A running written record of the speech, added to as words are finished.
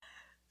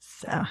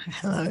So,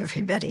 hello,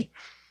 everybody.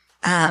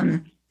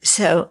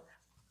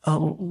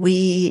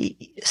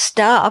 We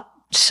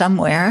stopped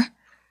somewhere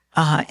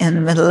in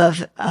the middle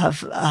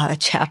of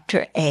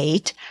chapter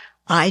 8.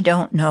 I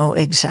don't know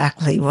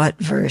exactly what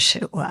verse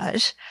it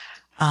was.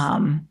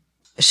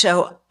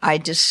 So I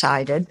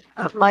decided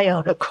of my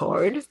own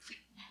accord,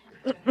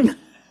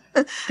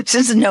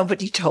 since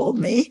nobody told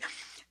me,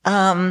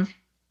 to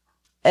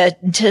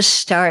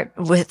start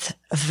with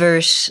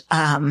verse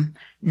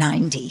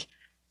 90.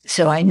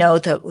 So I know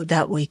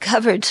that we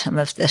covered some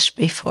of this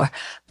before,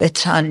 but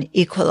it's on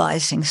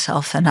equalizing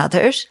self and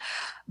others.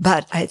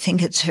 But I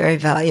think it's very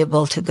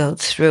valuable to go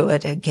through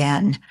it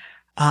again,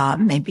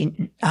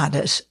 maybe not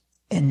as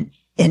in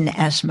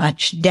as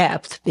much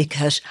depth,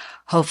 because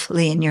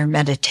hopefully in your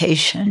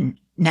meditation,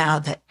 now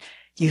that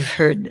you've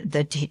heard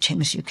the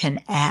teachings, you can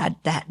add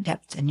that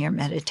depth in your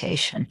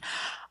meditation.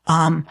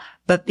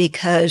 But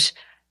because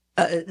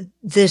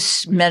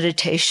this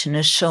meditation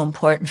is so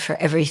important for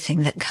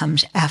everything that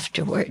comes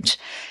afterwards.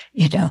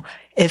 You know,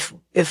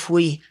 if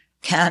we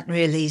can't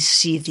really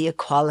see the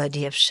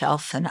equality of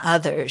self and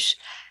others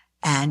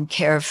and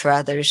care for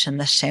others in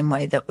the same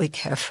way that we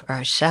care for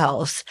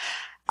ourselves,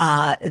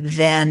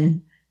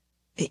 then,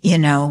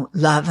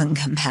 love and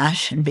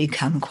compassion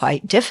become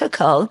quite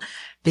difficult,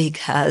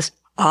 because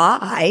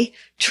I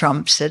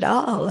trumps it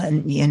all.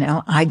 And,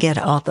 I get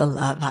all the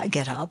love, I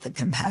get all the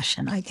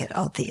compassion, I get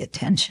all the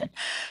attention.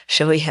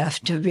 So we have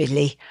to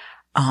really,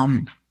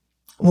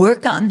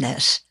 work on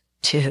this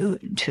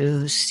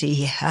to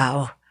see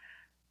how,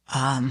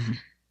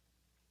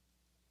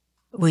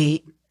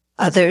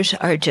 others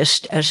are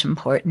just as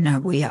important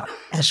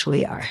as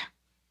we are.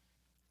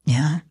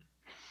 Yeah.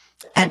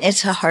 And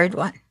it's a hard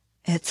one.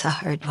 It's a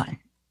hard one.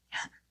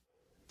 Yeah.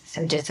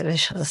 So do the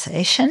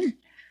visualization.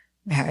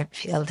 Mirrored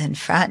field in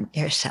front,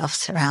 yourself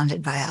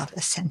surrounded by all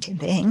the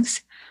sentient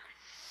beings.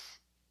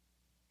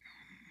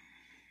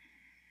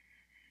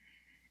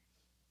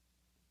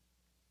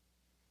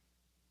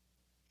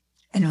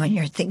 And when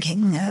you're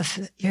thinking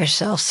of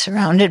yourself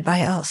surrounded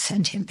by all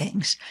sentient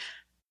beings,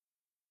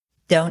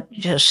 don't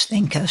just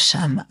think of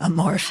some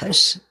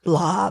amorphous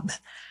blob.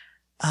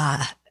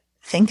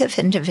 Think of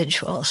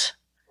individuals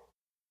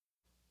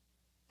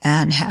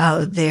and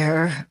how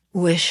their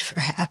wish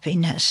for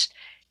happiness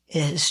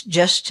is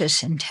just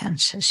as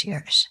intense as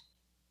yours.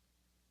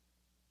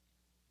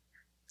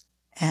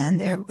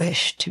 And their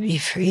wish to be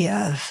free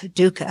of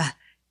dukkha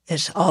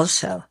is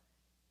also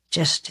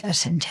just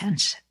as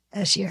intense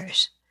as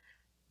yours.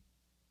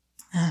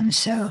 And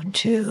so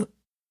to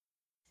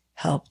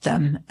help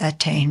them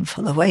attain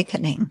full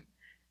awakening,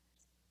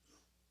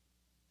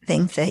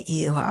 think that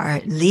you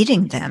are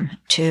leading them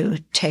to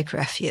take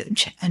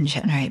refuge and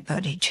generate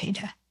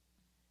bodhicitta.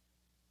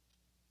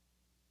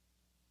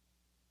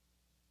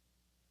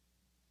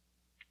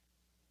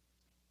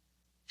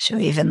 So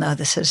even though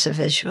this is a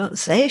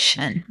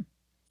visualization,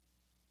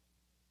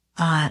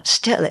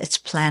 still it's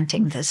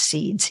planting the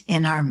seeds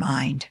in our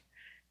mind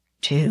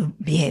to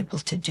be able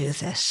to do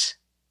this.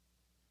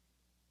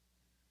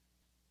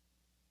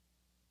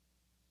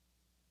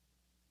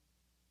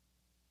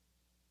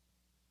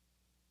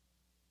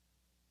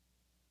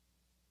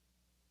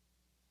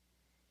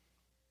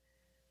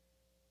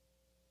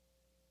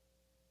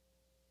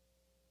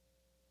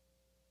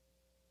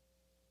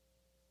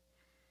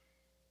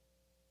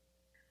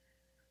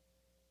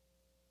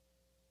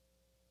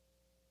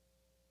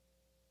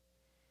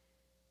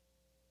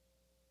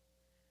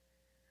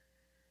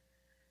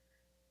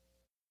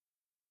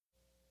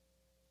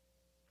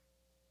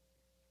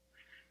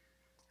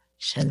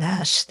 So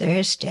last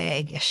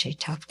Thursday, Geshe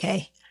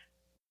Topke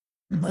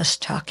was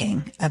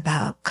talking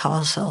about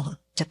causal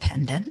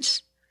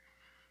dependence.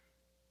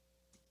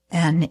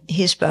 And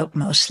he spoke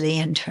mostly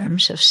in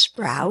terms of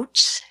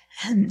sprouts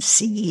and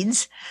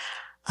seeds,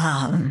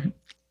 the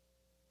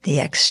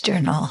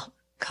external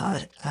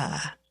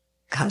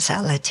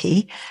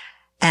causality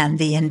and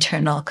the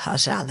internal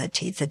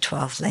causality, the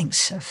 12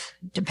 links of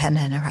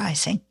dependent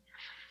arising.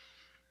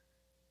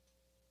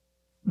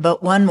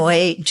 But one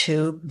way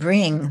to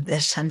bring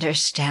this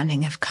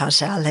understanding of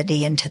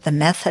causality into the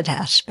method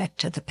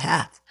aspect of the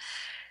path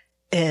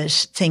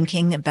is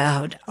thinking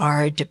about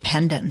our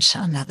dependence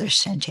on other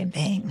sentient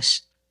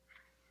beings.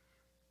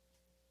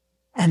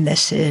 And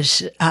this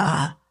is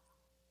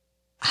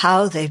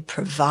how they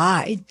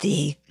provide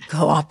the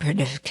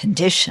cooperative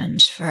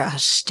conditions for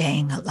us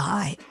staying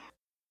alive.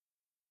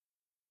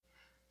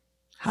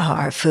 How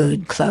our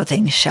food,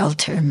 clothing,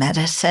 shelter,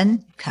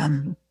 medicine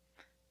come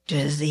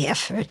due to the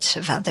efforts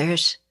of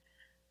others.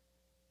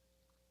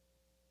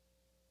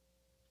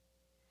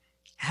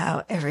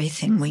 How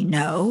everything we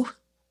know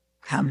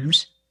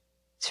comes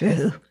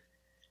through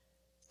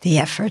the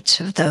efforts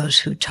of those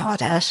who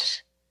taught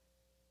us.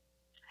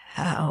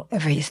 How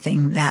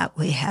everything that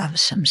we have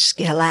some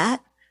skill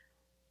at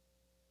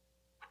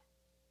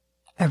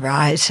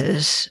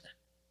arises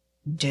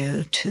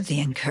due to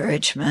the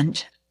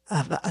encouragement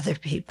of other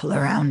people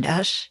around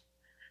us.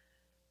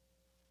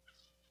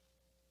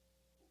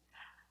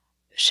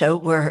 So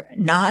we're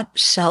not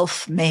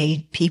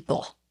self-made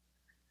people.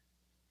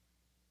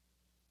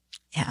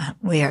 Yeah,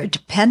 we are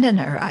dependent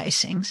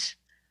arisings,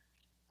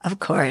 of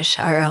course,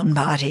 our own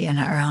body and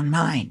our own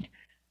mind.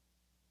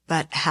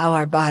 But how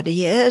our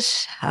body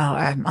is, how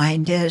our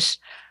mind is,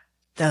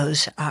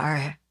 those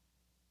are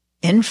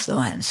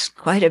influenced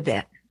quite a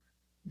bit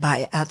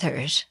by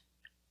others.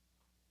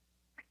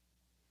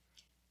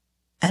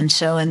 And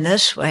so in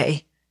this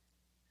way,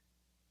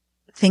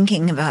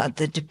 thinking about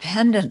the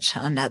dependence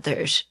on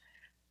others,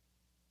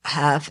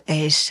 have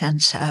a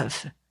sense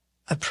of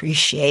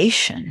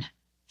appreciation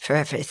for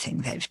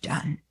everything they've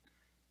done,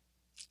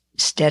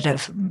 instead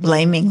of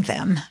blaming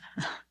them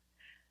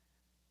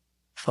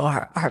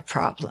for our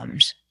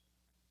problems.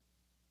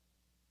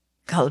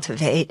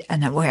 Cultivate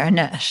an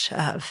awareness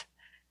of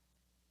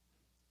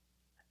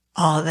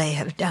all they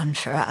have done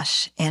for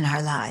us in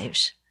our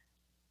lives,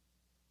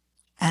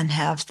 and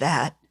have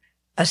that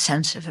a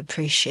sense of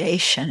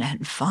appreciation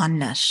and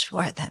fondness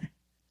for them.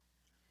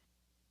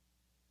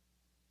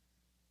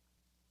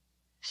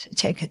 So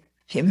take a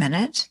few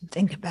minutes and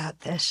think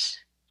about this,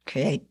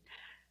 create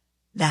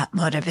that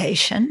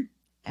motivation,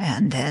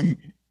 and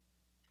then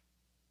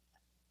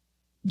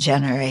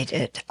generate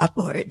it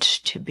upwards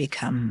to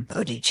become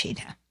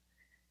bodhicitta.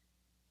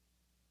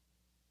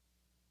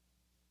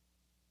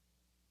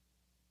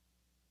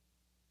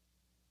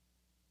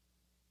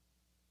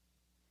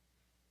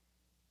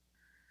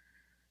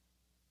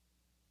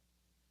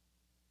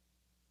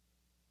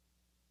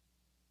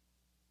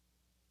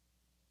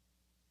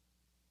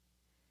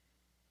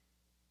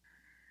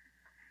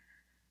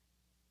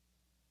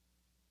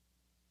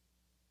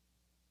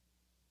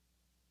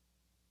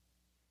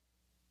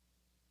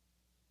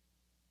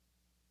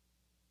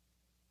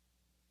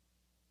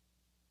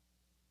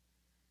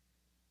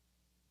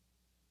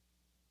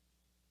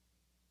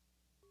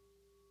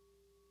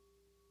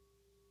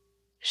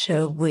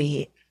 So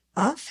we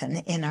often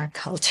in our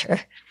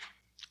culture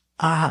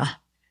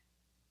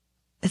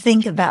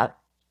think about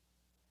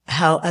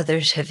how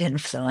others have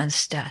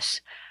influenced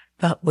us,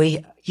 but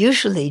we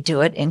usually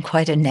do it in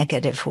quite a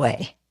negative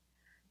way.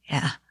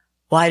 Yeah.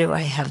 Why do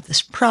I have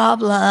this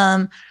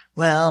problem?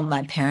 Well,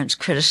 my parents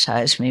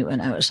criticized me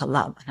when I was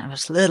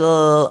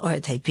little, or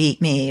they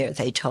beat me, or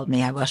they told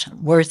me I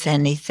wasn't worth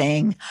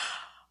anything,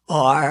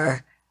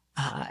 or,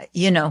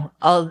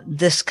 all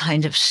this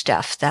kind of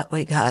stuff that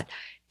we got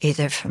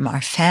either from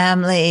our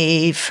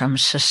family, from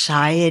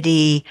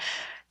society,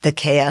 the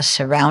chaos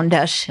around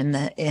us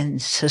in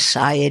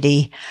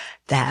society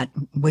that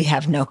we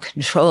have no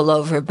control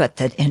over, but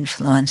that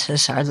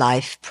influences our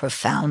life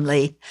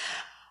profoundly.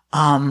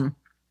 And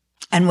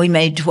we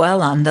may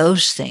dwell on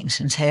those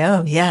things and say,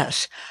 oh,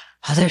 yes,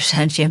 other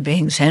sentient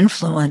beings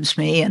influence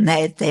me, and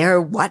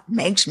they're what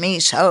makes me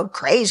so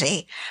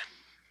crazy.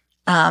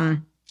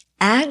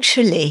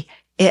 Actually,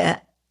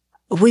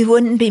 we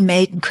wouldn't be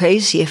made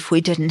crazy if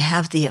we didn't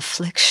have the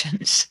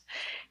afflictions.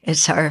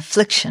 It's our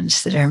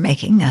afflictions that are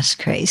making us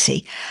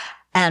crazy.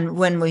 And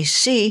when we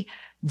see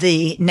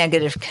the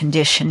negative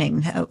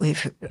conditioning that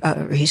we've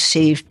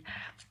received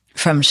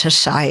from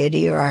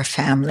society or our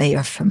family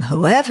or from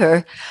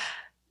whoever,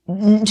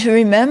 to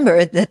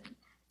remember that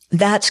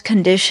that's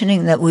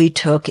conditioning that we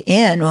took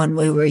in when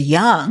we were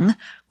young,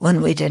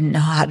 when we didn't know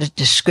how to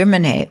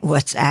discriminate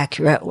what's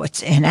accurate,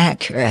 what's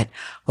inaccurate,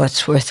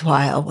 what's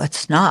worthwhile,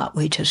 what's not.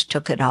 We just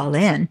took it all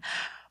in.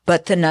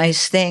 But the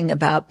nice thing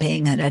about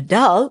being an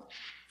adult,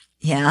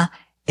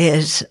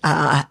 is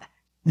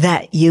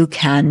that you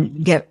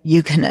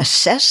can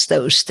assess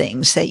those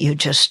things that you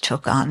just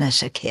took on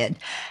as a kid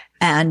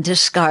and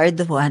discard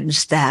the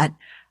ones that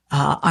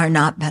are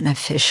not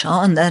beneficial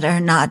and that are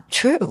not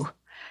true.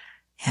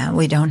 Yeah,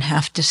 we don't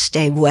have to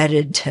stay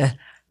wedded to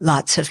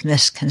lots of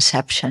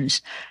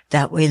misconceptions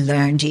that we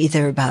learned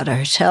either about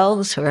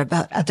ourselves or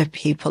about other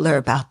people or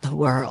about the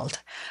world.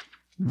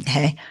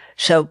 Okay.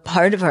 So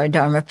part of our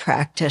Dharma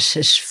practice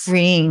is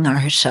freeing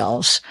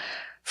ourselves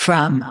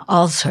from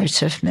all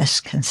sorts of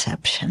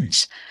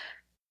misconceptions.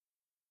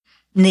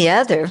 And the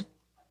other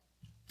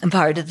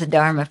part of the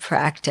Dharma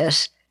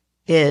practice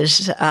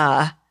is,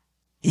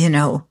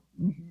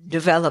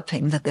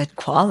 developing the good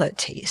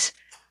qualities.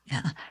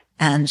 Yeah.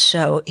 And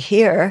so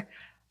here,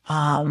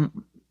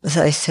 as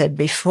I said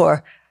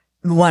before,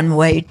 one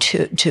way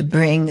to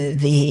bring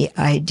the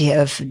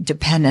idea of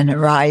dependent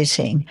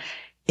arising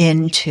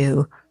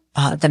into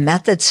the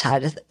method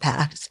side of the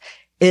path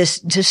is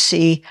to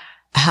see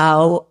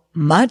how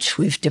much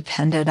we've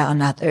depended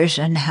on others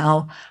and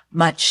how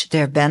much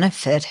their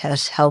benefit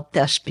has helped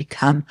us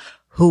become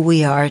who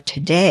we are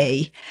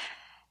today.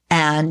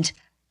 And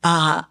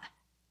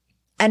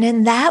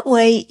in that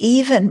way,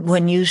 even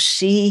when you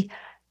see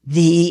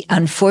the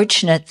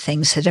unfortunate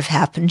things that have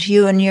happened to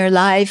you in your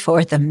life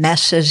or the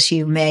messes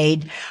you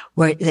made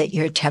that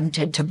you're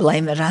tempted to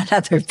blame it on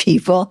other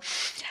people,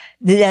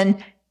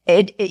 then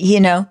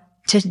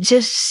to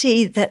just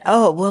see that,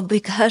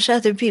 because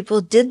other people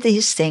did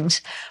these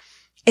things,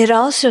 it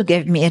also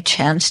gave me a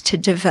chance to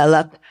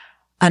develop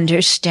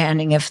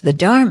understanding of the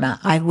Dharma.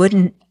 I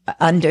wouldn't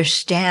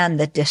understand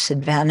the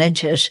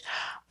disadvantages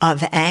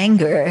of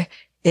anger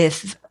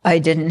if I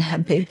didn't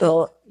have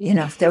people,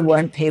 if there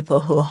weren't people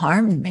who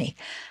harmed me.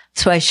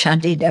 That's why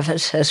Shantideva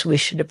says we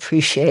should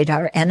appreciate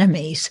our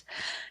enemies.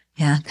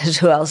 Yeah, because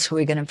who else are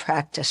we going to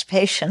practice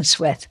patience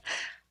with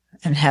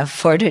and have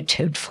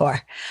fortitude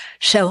for?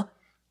 So,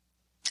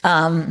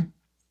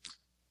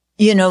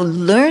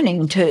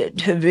 learning to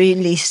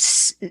really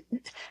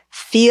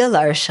feel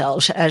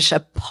ourselves as a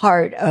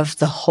part of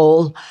the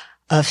whole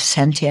of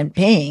sentient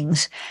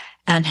beings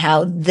and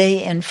how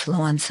they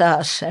influence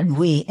us and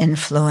we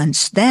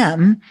influence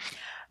them.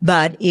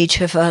 But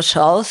each of us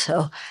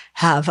also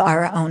have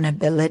our own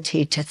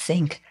ability to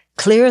think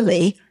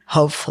clearly,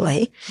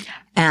 hopefully,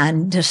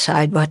 and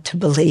decide what to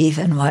believe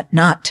and what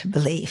not to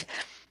believe.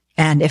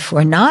 And if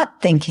we're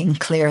not thinking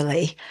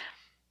clearly,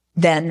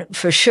 then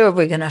for sure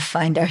we're going to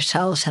find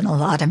ourselves in a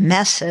lot of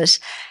messes.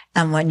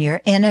 And when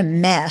you're in a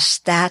mess,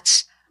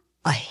 that's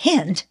a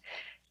hint,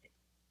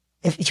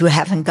 if you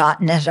haven't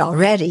gotten it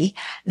already,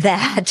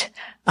 that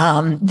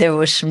there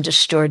was some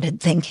distorted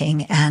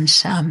thinking and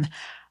some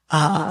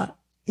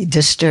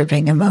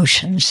disturbing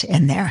emotions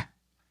in there.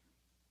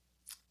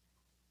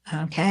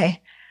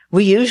 Okay?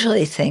 We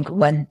usually think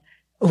when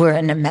we're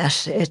in a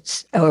mess,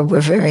 or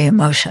we're very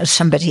emotional,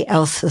 somebody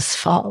else's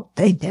fault.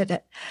 They did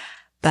it.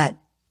 But,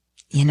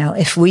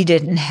 if we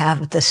didn't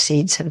have the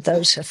seeds of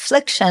those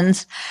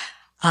afflictions,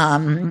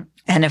 and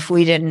if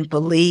we didn't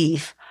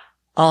believe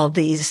all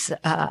these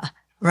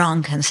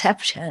wrong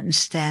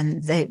conceptions,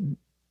 then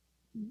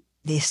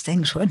these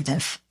things wouldn't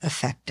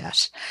affect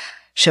us.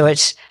 So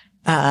it's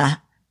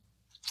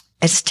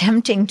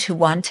tempting to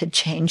want to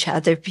change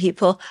other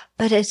people,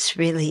 but it's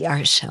really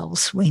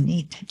ourselves we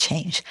need to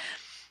change.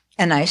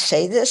 And I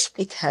say this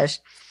because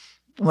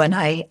when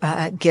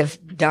I give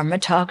Dharma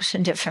talks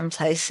in different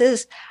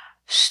places,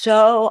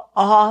 so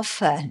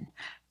often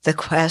the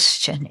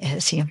question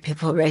is,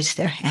 people raise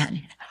their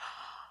hand,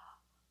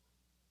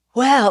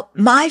 well,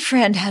 my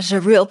friend has a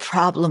real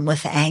problem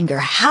with anger.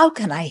 How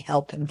can I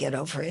help him get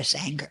over his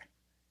anger?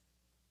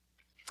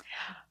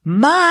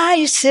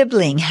 My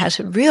sibling has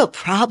a real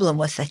problem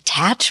with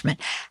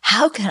attachment.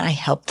 How can I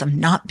help them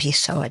not be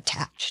so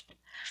attached?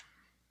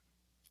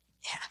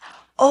 Yeah.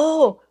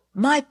 Oh,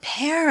 my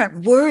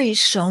parent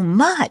worries so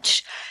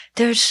much.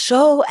 They're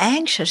so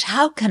anxious.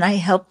 How can I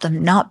help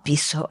them not be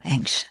so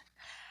anxious?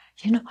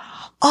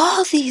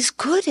 All these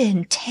good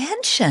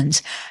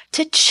intentions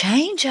to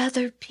change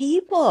other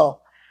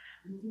people.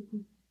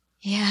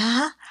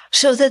 Yeah.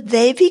 So that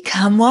they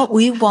become what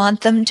we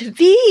want them to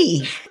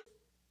be.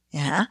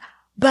 Yeah.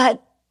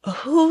 But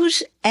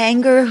whose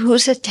anger,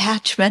 whose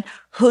attachment,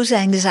 whose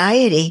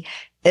anxiety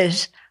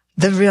is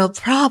the real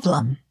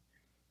problem?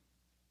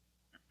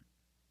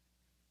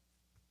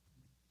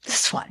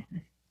 This one.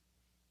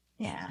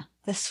 Yeah,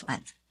 this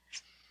one.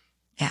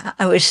 Yeah,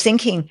 I was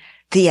thinking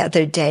the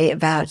other day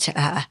about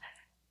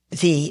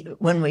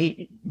when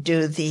we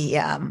do the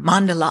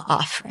mandala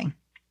offering,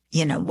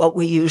 what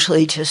we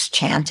usually just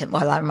chant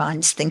while our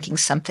mind's thinking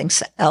something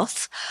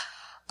else.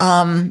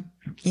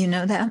 You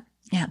know that?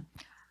 Yeah.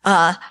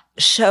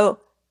 So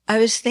I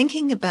was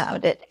thinking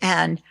about it,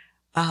 and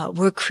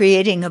we're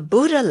creating a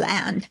Buddha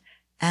land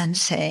and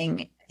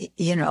saying,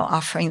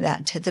 offering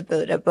that to the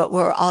Buddha, but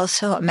we're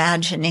also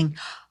imagining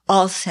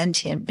all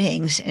sentient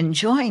beings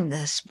enjoying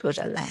this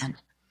Buddha land.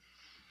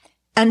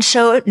 And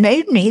so it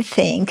made me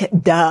think,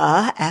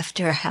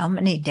 after how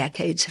many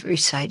decades of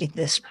reciting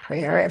this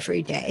prayer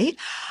every day,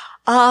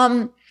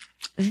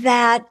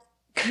 that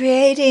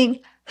creating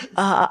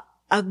a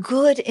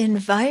good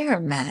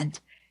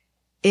environment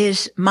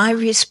is my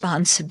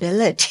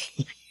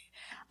responsibility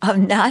of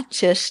not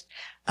just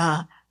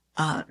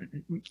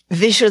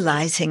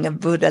visualizing a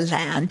Buddha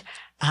land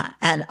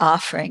and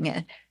offering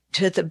it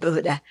to the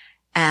Buddha,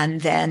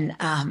 and then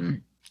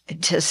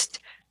just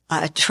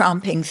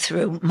tromping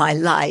through my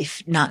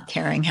life, not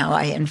caring how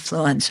I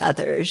influence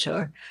others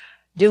or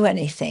do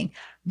anything.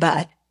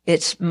 But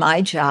it's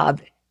my job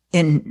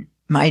in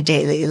my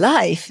daily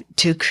life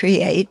to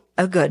create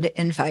a good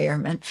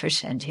environment for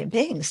sentient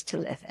beings to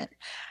live in.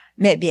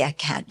 Maybe I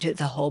can't do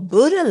the whole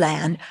Buddha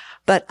land,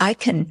 but I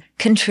can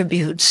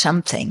contribute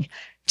something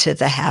to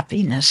the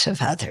happiness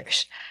of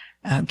others.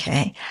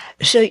 Okay.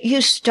 So you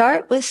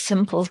start with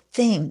simple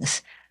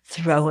things,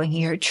 throwing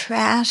your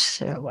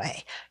trash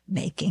away,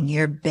 making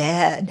your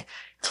bed,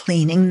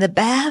 cleaning the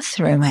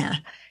bathroom out.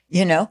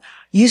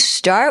 You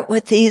start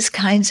with these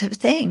kinds of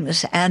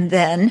things, and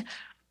then,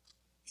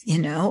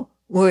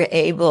 we're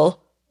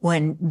able,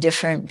 when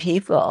different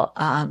people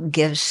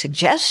give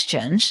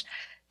suggestions,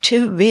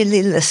 to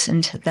really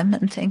listen to them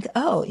and think,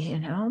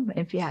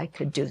 maybe I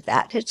could do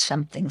that. It's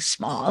something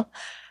small,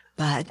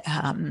 but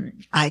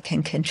I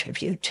can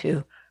contribute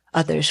to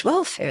others'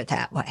 welfare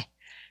that way.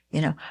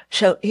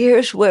 So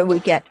here's where we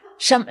get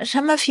some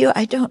of you,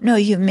 I don't know,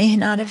 you may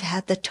not have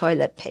had the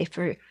toilet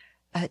paper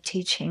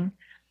teaching.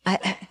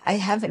 I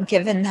haven't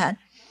given that.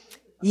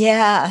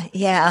 Yeah.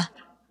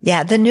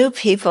 The new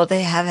people,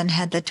 they haven't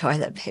had the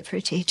toilet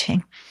paper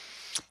teaching.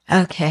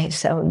 Okay.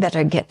 So we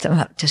better get them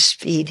up to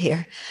speed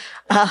here.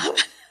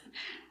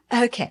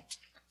 Okay.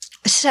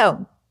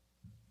 So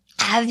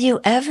have you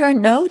ever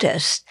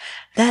noticed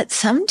that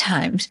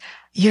sometimes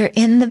you're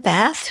in the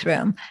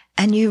bathroom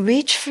and you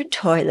reach for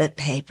toilet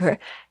paper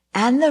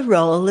and the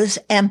roll is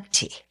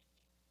empty.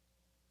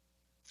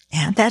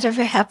 Had that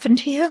ever happened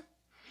to you?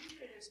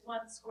 There's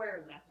one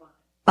square left on it.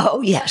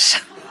 Oh,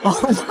 yes.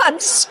 Oh, one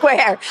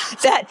square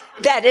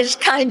that is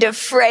kind of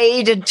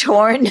frayed and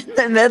torn in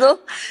the middle.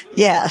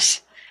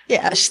 Yes.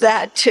 Yes,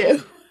 that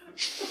too.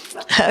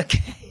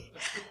 Okay.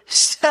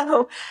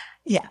 So,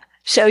 yeah.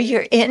 So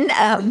you're in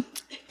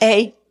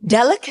a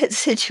delicate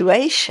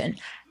situation,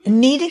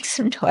 needing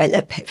some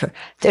toilet paper.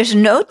 There's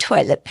no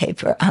toilet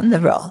paper on the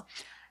roll.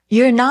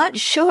 You're not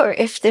sure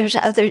if there's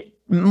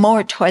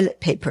more toilet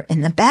paper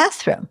in the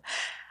bathroom.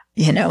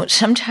 You know,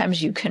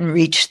 sometimes you can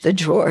reach the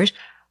drawers,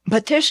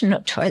 but there's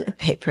no toilet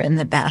paper in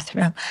the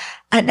bathroom.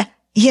 And,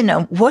 you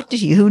know, what do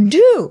you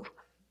do?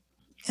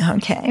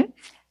 Okay.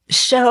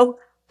 So,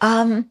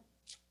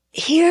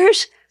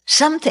 here's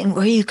something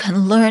where you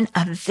can learn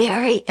a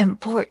very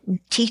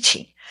important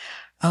teaching.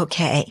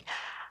 Okay.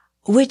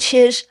 Which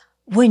is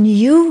when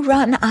you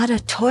run out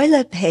of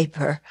toilet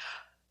paper,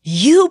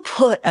 you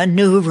put a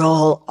new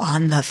roll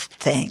on the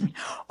thing.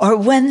 Or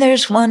when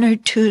there's 1 or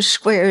 2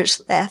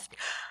 squares left,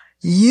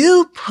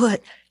 you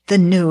put the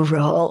new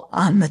roll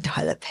on the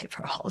toilet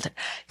paper holder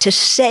to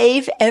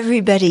save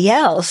everybody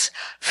else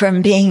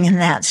from being in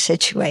that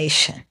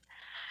situation.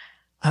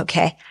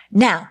 Okay.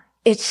 Now,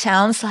 it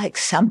sounds like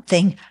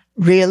something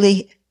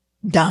really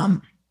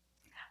dumb,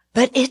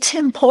 but it's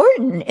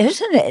important,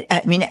 isn't it?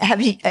 I mean,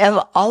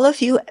 have all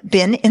of you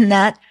been in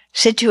that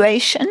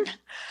situation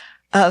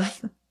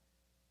of,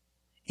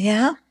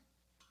 yeah?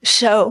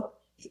 So,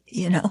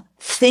 you know,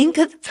 think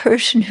of the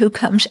person who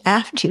comes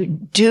after you.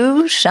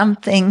 Do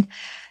something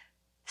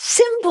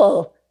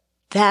simple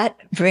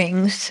that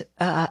brings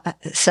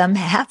some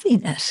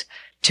happiness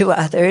to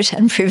others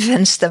and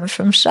prevents them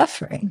from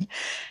suffering.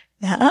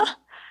 Yeah?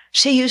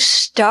 So you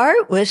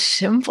start with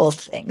simple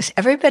things.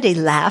 Everybody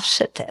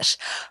laughs at this,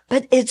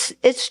 but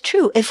it's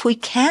true. If we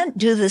can't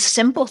do the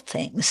simple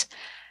things,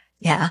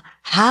 yeah,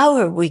 how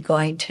are we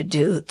going to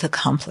do the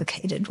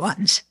complicated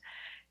ones?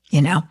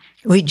 You know,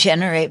 we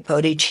generate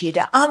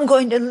bodhicitta. I'm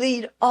going to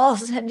lead all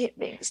sentient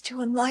beings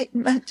to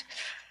enlightenment.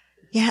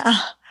 Yeah,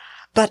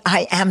 but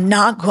I am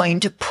not going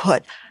to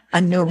put a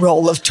new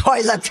roll of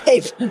toilet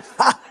paper.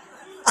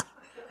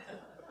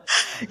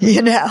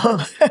 You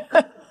know.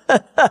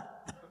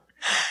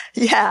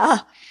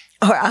 Yeah.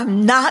 Or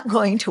I'm not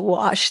going to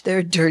wash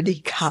their dirty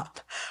cup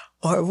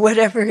or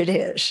whatever it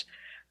is.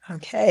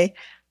 Okay.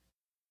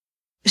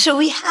 So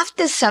we have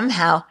to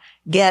somehow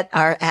get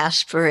our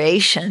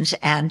aspirations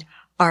and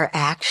our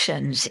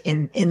actions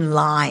in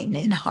line,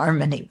 in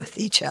harmony with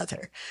each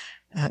other.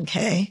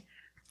 Okay.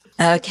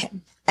 Okay.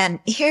 And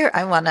here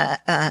I want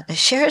to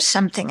share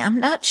something. I'm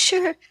not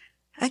sure.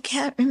 I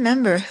can't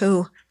remember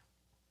who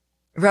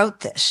wrote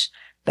this,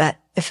 but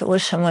if it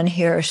was someone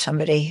here or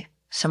somebody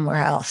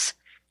somewhere else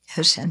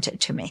who sent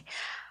it to me.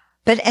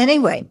 But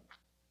anyway,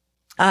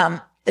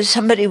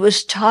 somebody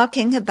was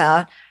talking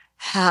about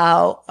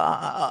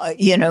how,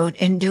 you know,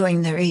 in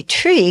doing the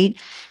retreat,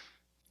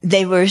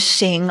 they were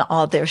seeing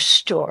all their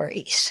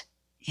stories.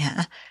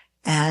 Yeah.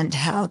 And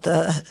how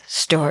the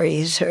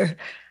stories are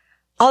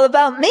all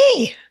about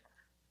me,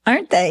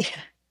 aren't they?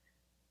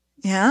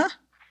 Yeah.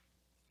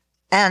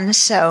 And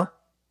so,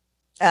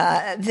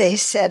 they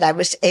said I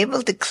was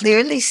able to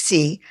clearly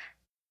see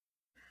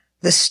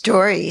the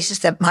stories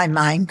that my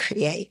mind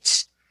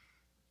creates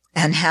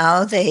and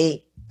how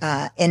they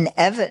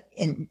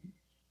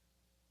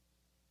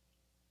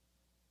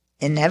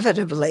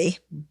inevitably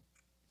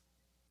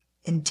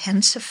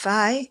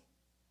intensify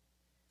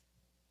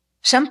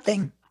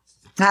something,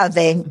 how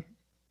they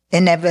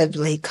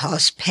inevitably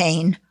cause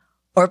pain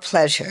or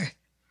pleasure.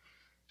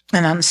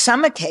 And on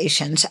some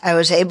occasions, I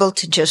was able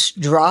to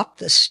just drop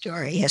the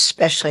story,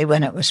 especially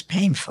when it was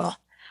painful.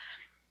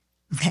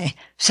 Okay.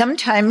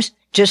 Sometimes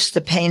just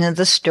the pain of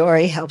the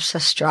story helps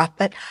us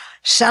drop it.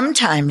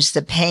 Sometimes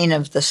the pain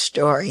of the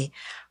story,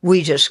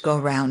 we just go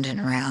round and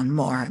around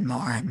more and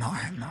more and more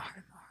and more and more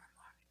and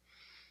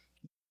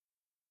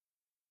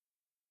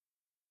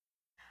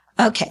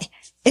more. Okay.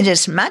 It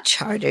is much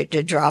harder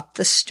to drop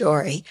the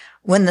story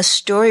when the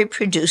story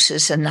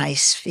produces a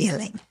nice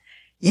feeling.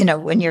 You know,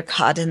 when you're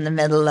caught in the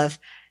middle of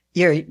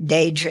your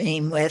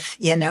daydream with,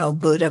 you know,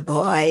 Buddha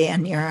boy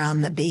and you're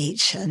on the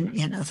beach and,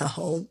 you know, the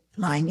whole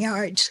 9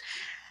 yards.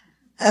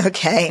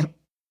 Okay.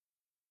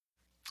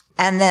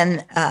 And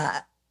then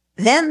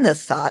the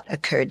thought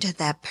occurred to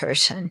that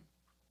person,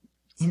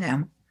 you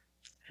know,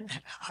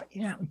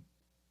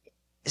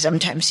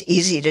 sometimes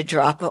easy to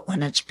drop it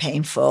when it's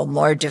painful,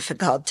 more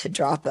difficult to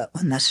drop it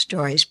when the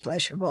story's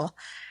pleasurable.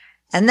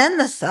 And then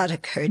the thought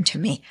occurred to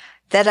me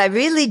that I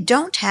really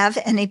don't have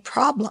any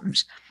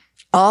problems.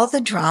 All the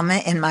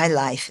drama in my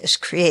life is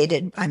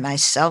created by my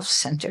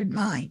self-centered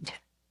mind.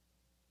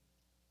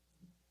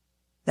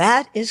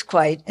 That is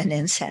quite an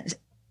insight,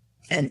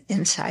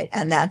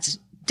 and that's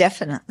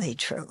definitely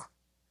true.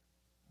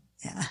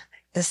 Yeah,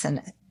 isn't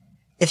it?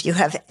 If you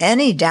have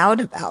any doubt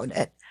about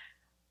it,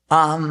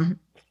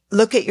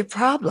 look at your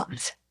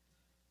problems,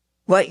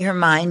 what your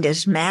mind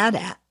is mad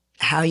at.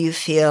 how you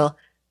feel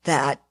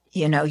that,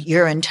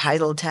 you're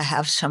entitled to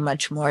have so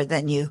much more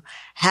than you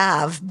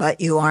have, but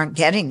you aren't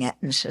getting it,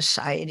 and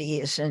society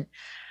isn't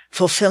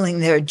fulfilling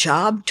their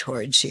job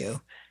towards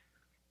you.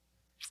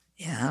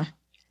 Yeah.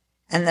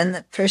 And then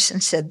the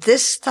person said,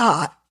 this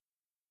thought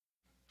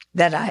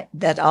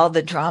that all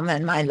the drama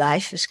in my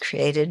life is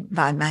created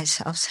by my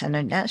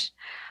self-centeredness,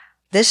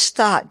 this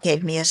thought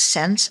gave me a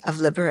sense of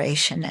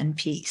liberation and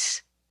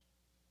peace.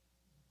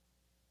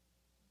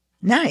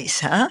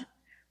 Nice, huh?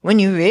 When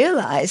you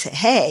realize,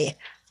 hey,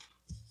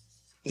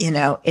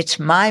 it's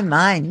my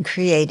mind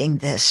creating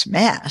this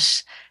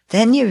mess,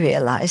 then you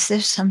realize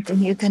there's something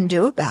you can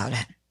do about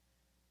it.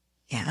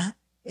 Yeah.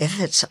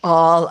 If it's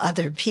all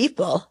other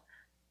people,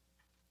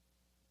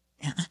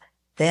 yeah,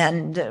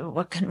 then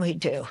what can we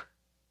do?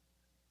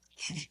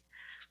 Okay.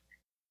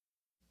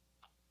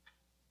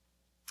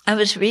 I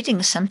was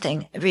reading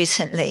something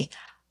recently,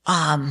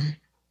 kind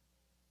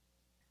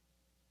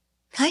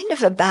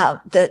of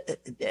about it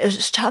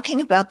was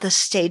talking about the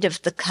state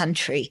of the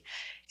country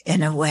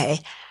in a way,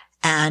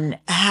 and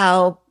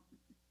how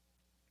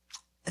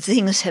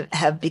things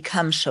have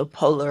become so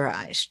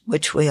polarized,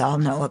 which we all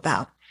know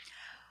about.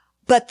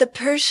 But the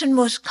person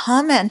was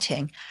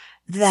commenting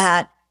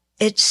that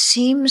it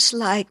seems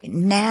like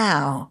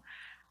now,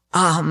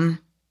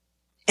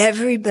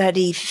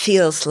 everybody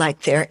feels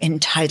like they're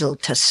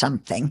entitled to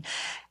something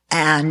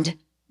and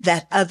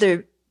that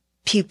other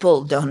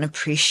people don't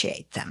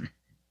appreciate them.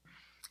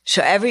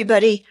 So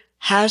everybody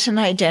has an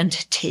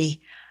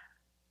identity.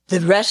 The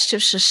rest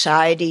of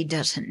society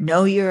doesn't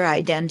know your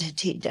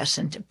identity,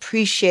 doesn't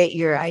appreciate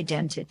your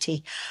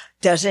identity,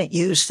 doesn't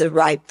use the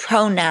right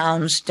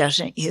pronouns,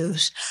 doesn't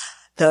use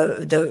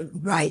the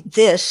right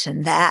this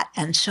and that.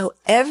 And so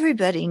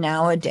everybody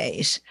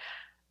nowadays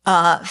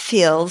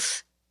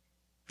feels,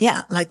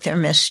 like they're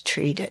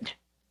mistreated.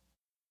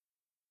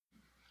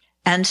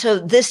 And so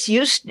this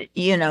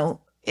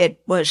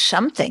it was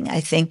something, I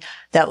think,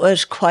 that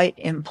was quite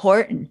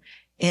important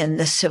in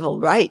the civil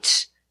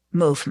rights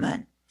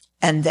movement.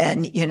 And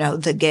then,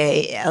 the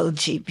gay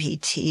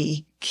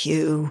LGBTQ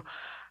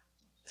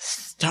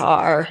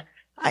star,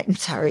 I'm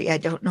sorry, I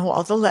don't know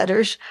all the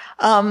letters.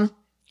 Doesn't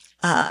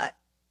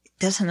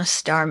a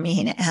star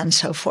mean and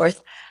so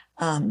forth?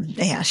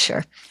 Yeah,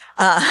 sure.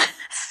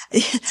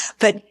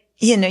 But,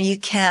 you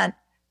can't,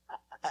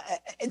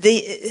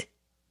 the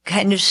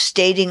kind of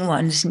stating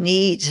one's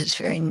needs is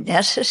very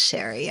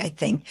necessary, I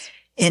think,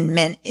 in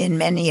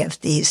many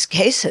of these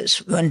cases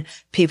when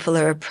people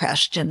are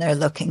oppressed and they're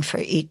looking for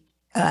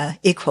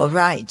equal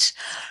rights.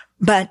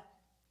 But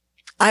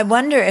I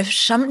wonder if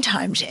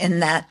sometimes in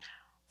that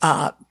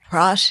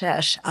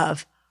process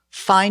of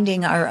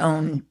finding our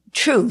own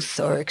truth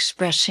or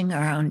expressing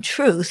our own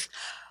truth,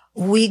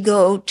 we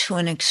go to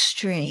an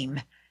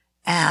extreme,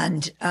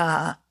 and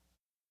our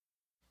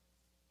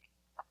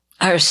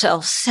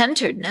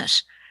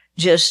self-centeredness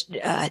just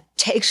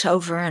takes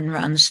over and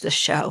runs the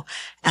show.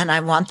 And I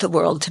want the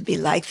world to be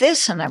like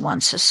this, and I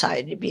want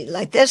society to be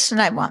like this,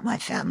 and I want my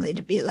family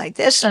to be like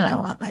this, and I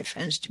want my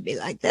friends to be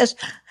like this.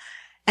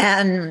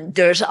 And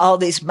there's all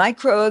these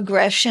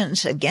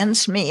microaggressions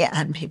against me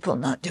and people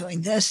not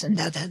doing this and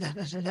da, da, da,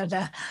 da, da,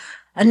 da.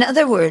 In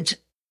other words,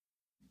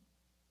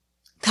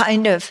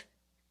 kind of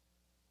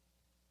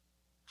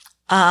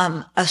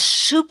a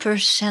super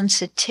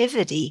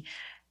sensitivity,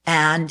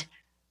 and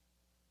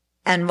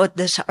what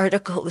this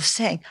article was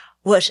saying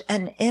was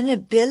an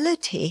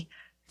inability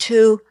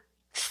to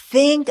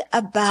think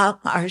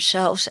about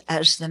ourselves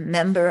as the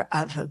member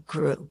of a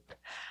group,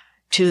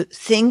 to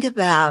think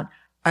about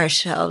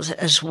ourselves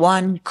as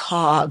one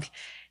cog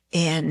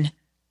in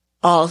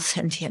all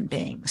sentient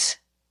beings.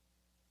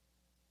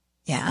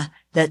 Yeah,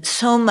 that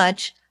so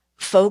much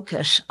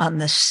focus on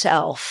the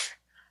self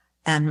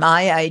and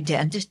my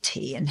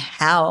identity and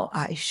how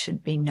I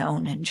should be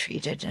known and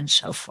treated and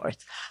so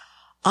forth.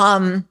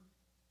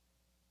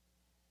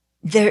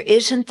 There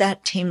isn't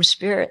that team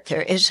spirit.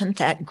 There isn't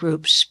that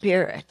group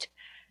spirit.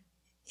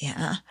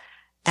 Yeah.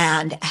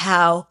 And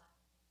how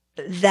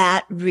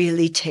that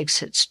really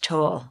takes its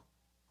toll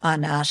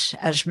on us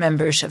as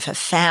members of a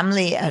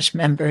family, as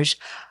members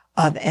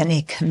of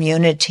any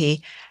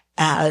community,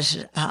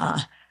 as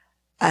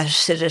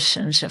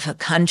citizens of a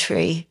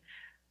country,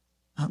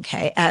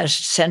 okay, as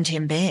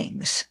sentient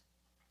beings.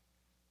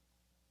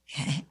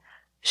 Okay.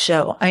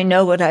 So I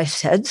know what I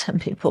said. Some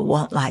people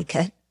won't like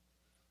it.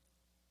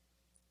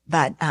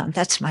 But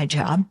that's my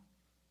job.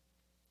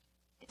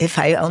 If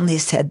I only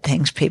said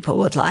things people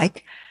would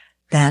like,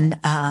 then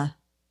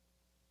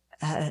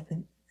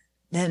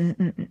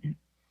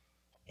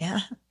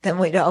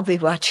we'd all be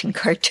watching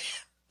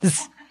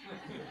cartoons.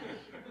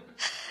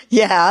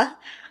 Yeah.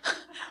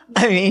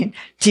 I mean,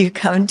 do you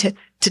come to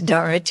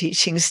Dharma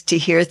teachings to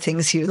hear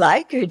things you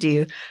like, or do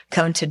you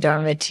come to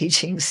Dharma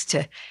teachings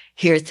to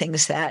hear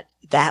things that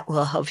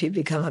will help you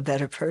become a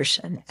better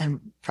person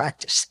and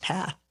practice the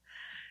path?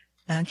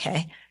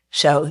 Okay.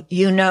 So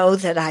you know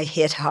that I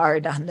hit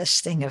hard on this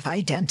thing of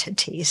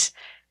identities.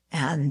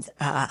 And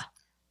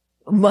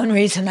one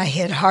reason I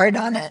hit hard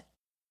on it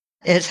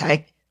is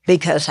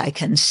because I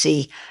can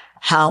see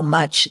how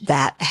much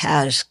that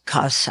has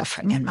caused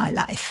suffering in my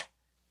life.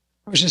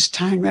 I was just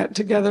tying that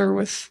together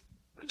with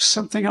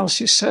something else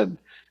you said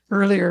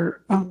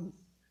earlier.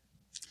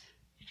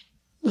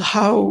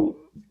 How,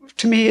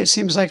 to me, it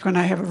seems like when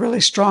I have a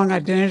really strong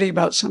identity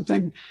about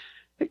something,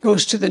 it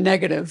goes to the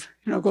negative,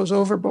 goes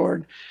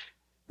overboard.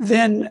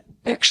 Then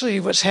actually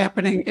what's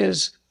happening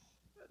is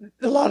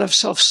a lot of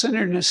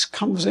self-centeredness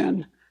comes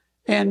in.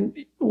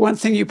 And one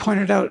thing you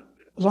pointed out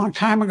a long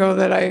time ago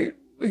that I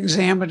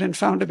examined and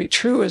found to be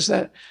true is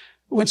that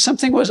when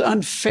something was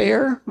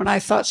unfair, when I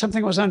thought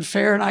something was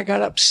unfair and I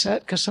got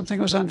upset because something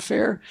was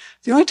unfair,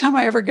 the only time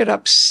I ever get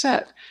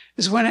upset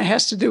is when it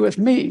has to do with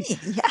me.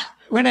 Yeah.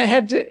 When it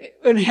had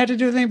to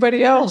do with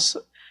anybody else,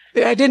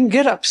 I didn't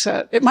get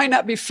upset. It might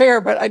not be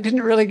fair, but I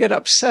didn't really get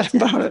upset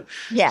about it.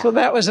 Yeah. So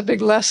that was a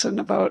big lesson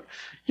about,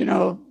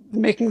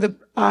 making the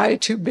I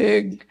too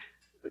big,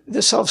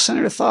 the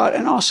self-centered thought,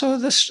 and also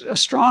a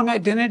strong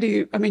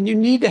identity. I mean, you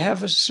need to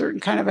have a certain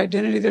kind of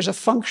identity. There's a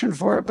function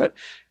for it, but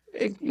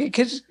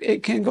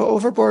it can go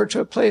overboard to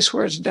a place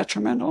where it's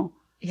detrimental.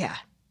 Yeah.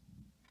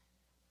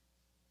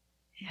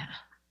 Yeah.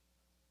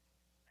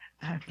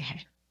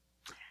 Okay.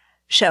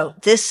 So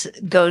this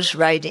goes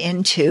right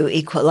into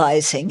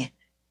equalizing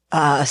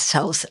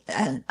selves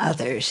and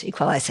others,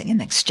 equalizing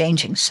and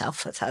exchanging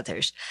self with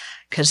others.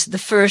 Because the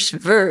first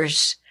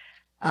verse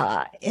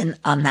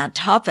on that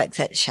topic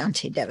that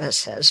Shantideva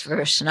says,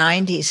 verse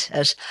 90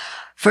 says,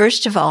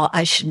 first of all,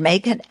 I should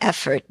make an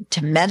effort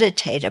to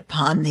meditate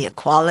upon the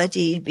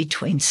equality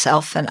between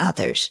self and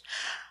others.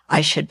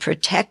 I should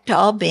protect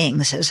all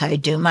beings as I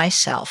do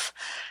myself,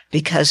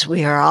 because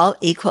we are all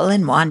equal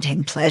in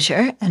wanting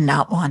pleasure and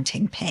not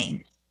wanting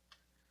pain.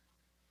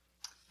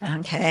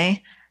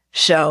 Okay.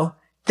 So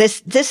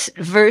this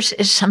verse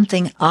is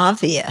something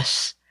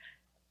obvious,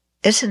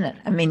 isn't it?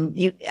 I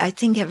mean, I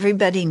think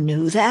everybody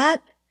knew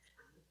that.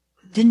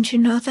 Didn't you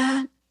know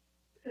that?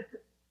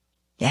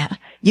 Yeah.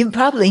 You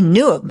probably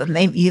knew it, but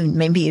maybe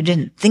you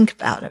didn't think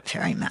about it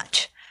very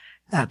much.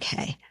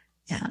 Okay.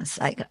 Yeah. It's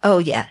like, oh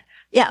yeah.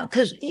 Yeah.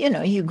 Cause,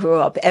 you grew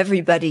up,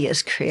 everybody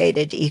is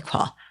created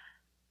equal.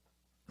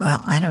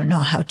 Well, I don't know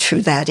how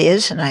true that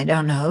is. And I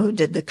don't know who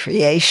did the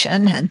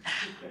creation. And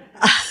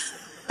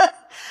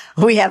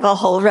we have a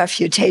whole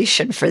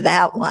refutation for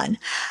that one.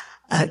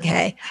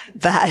 Okay.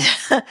 But,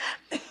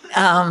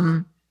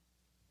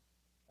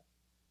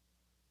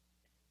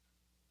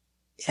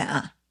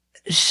 yeah.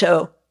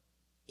 So,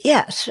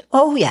 yes.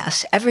 Oh,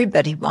 yes.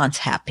 Everybody wants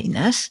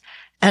happiness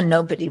and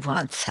nobody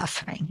wants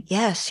suffering.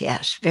 Yes,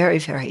 yes. Very,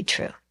 very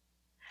true.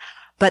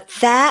 But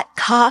that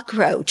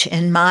cockroach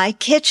in my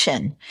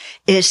kitchen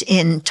is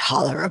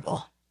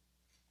intolerable.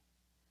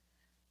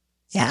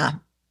 Yeah.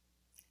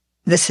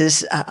 This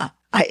is,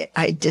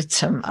 I did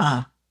some,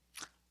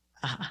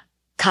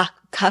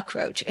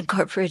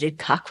 incorporated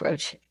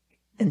cockroach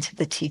into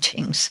the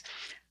teachings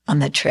on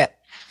the trip.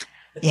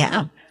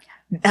 Yeah.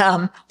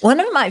 One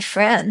of my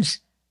friends,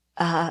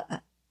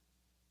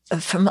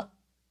 from a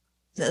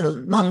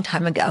long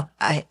time ago,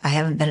 I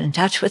haven't been in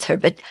touch with her,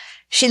 but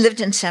she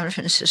lived in San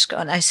Francisco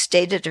and I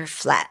stayed at her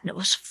flat and it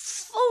was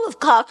full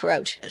of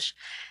cockroaches.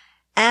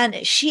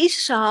 And she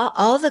saw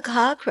all the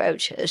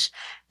cockroaches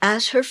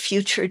as her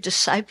future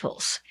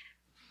disciples.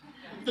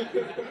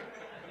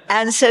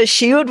 And so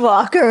she would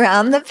walk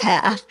around the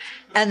path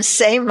and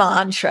say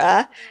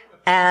mantra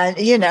and,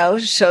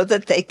 so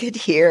that they could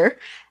hear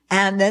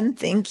and then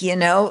think,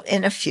 in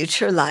a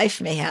future life,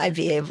 may I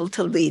be able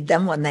to lead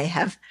them when they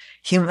have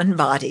human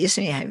bodies?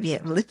 May I be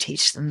able to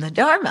teach them the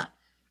Dharma?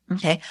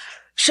 Okay.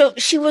 So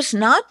she was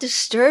not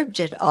disturbed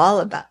at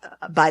all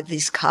by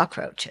these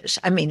cockroaches.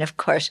 I mean, of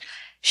course,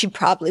 she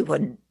probably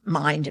wouldn't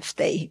mind if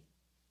they,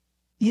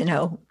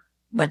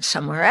 went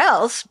somewhere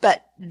else,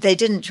 but they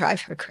didn't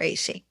drive her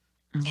crazy.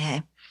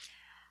 Okay.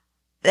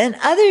 Then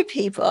other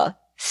people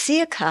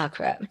see a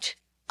cockroach.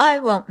 I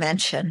won't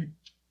mention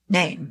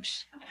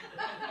names.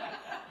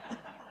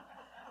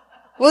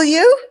 Will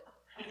you?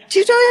 Do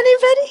you know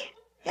anybody?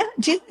 Yeah.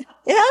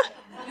 Yeah.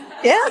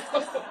 Yeah.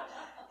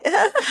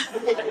 Yeah.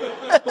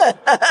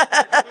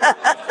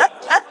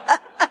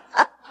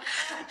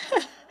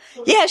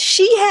 Yeah,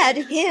 she had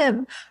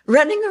him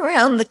running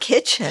around the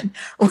kitchen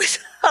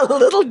with a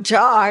little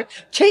jar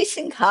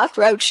chasing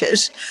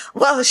cockroaches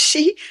while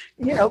she,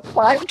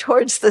 climbed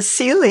towards the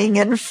ceiling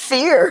in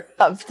fear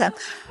of them.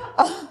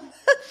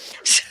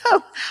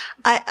 So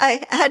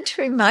I had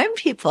to remind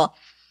people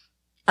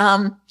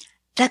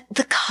that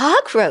the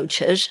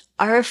cockroaches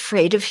are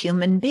afraid of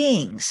human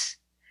beings.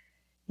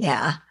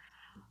 Yeah.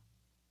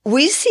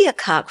 We see a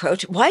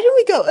cockroach. Why do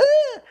we go,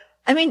 ugh?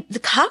 I mean, the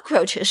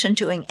cockroach isn't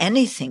doing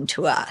anything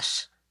to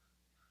us.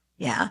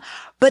 Yeah.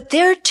 But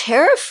they're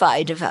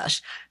terrified of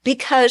us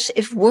because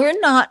if we're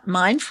not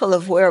mindful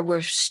of where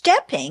we're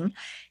stepping,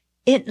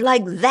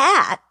 like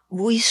that,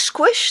 we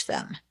squish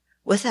them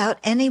without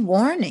any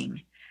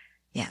warning.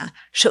 Yeah.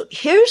 So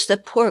here's the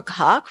poor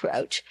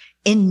cockroach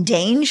in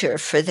danger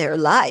for their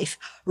life,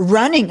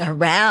 running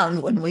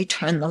around when we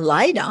turn the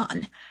light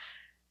on.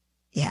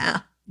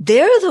 Yeah.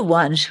 They're the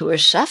ones who are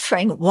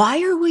suffering.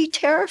 Why are we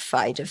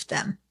terrified of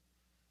them?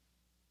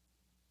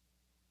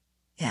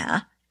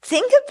 Yeah.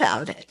 Think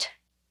about it.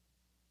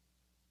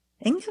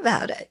 Think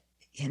about it.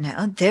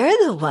 They're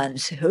the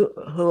ones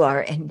who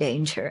are in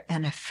danger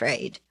and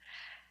afraid.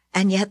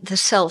 And yet the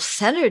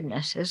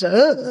self-centeredness is,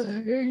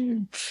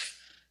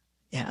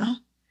 yeah.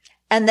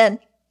 And then,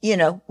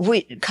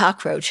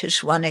 cockroach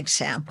is one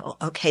example.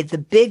 Okay. The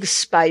big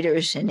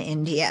spiders in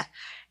India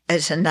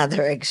is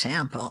another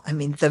example. I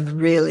mean, the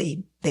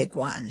really big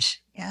ones.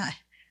 Yeah.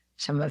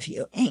 Some of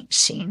you ain't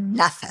seen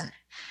nothing.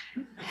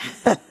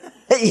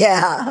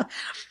 Yeah.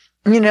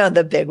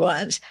 The big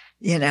ones,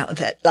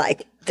 that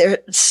like, there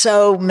are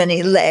so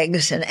many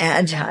legs and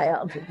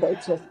agile that they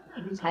just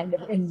kind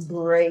of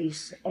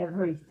embrace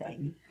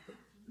everything.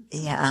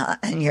 Yeah.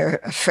 And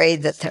you're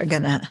afraid that they're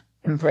going to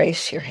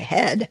embrace your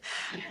head.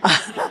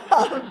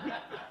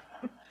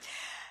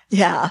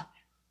 Yeah.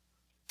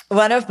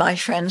 One of my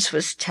friends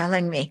was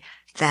telling me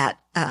that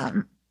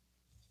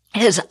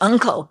his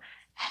uncle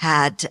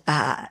had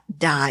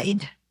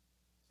died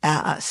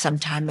some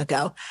time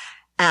ago,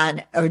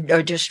 and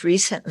or just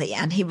recently,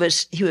 and he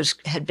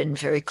had been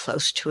very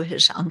close to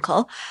his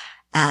uncle,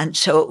 and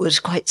so it was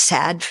quite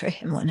sad for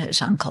him when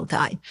his uncle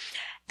died.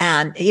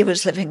 And he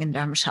was living in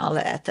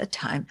Dharamsala at the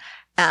time.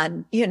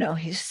 And,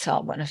 he saw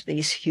one of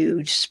these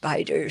huge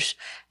spiders,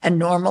 and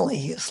normally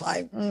he's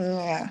like,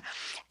 "Nyeh."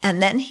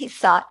 And then he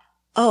thought,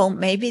 oh,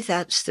 maybe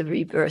that's the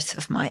rebirth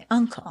of my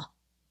uncle.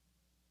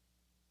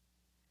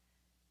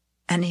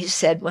 And he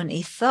said when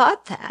he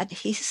thought that,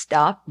 he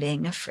stopped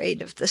being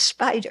afraid of the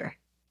spider.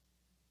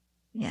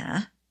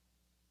 Yeah.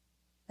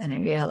 And he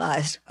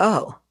realized,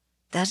 oh,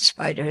 that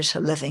spider is a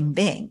living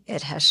being.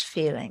 It has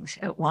feelings.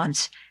 It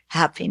wants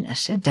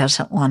happiness. It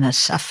doesn't want to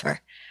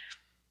suffer.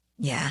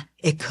 Yeah.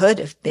 It could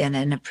have been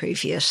in a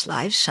previous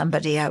life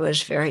somebody I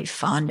was very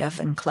fond of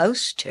and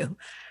close to,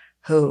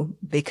 who,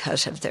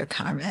 because of their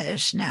karma,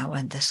 is now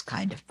in this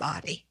kind of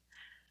body.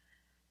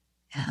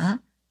 Yeah.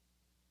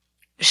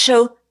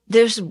 So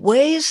there's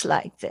ways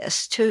like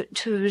this to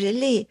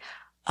really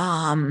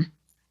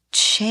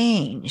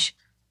change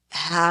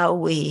how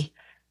we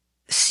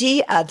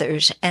see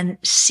others and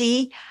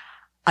see.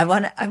 I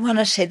want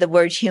to say the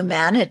word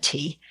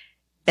humanity.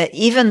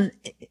 Even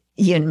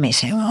you may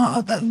say,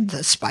 "Oh,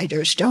 the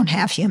spiders don't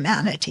have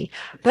humanity,"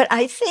 but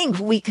I think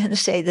we can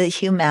say the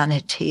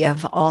humanity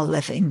of all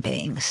living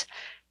beings.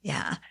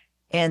 Yeah,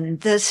 in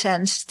the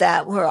sense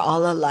that we're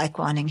all alike,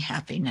 wanting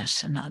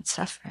happiness and not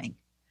suffering.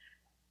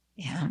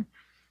 Yeah.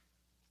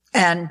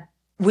 And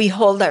we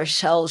hold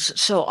ourselves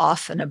so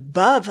often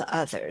above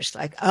others,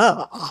 like,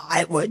 oh,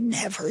 I would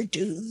never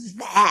do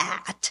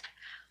that.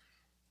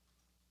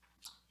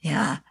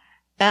 Yeah.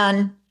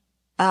 And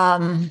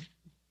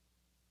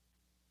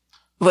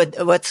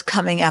what's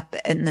coming up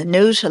in the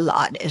news a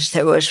lot is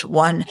there was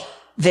one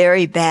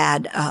very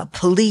bad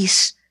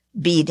police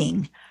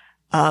beating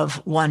of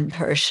one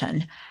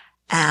person,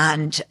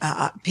 and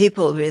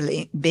people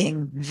really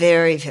being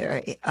very,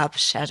 very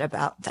upset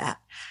about that.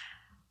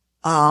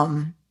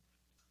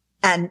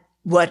 And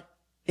what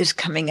is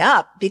coming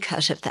up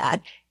because of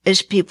that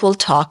is people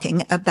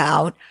talking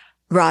about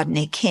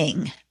Rodney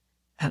King.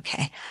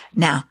 Okay.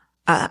 Now,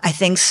 I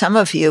think some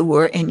of you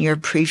were in your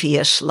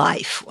previous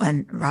life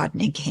when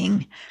Rodney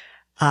King,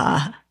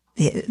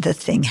 the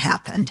thing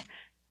happened.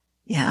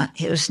 Yeah.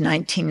 It was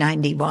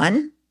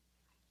 1991.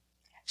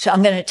 So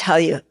I'm going to tell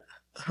you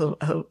who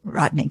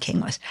Rodney King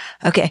was.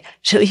 Okay.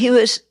 So he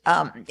was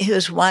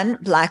one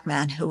black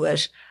man who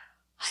was,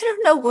 I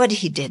don't know what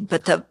he did,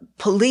 but the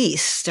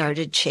police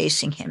started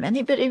chasing him.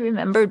 Anybody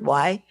remembered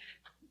why?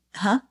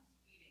 Huh?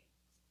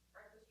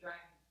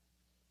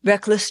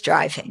 Reckless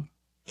driving.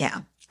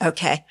 Yeah.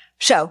 Okay.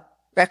 So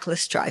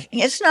reckless driving.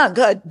 It's not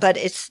good, but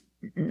it's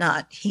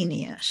not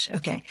heinous.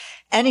 Okay.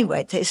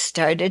 Anyway, they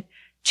started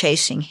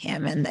chasing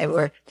him, and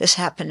this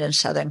happened in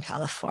Southern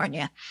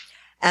California,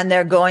 and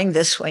they're going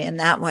this way and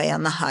that way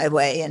on the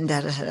highway, and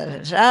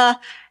da-da-da-da-da.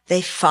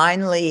 They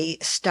finally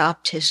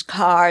stopped his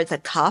car. The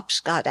cops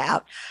got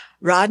out.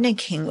 Rodney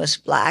King was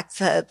black.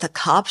 The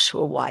cops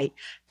were white.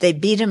 They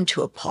beat him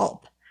to a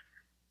pulp.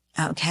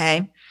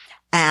 Okay.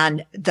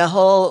 And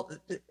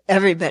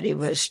everybody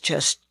was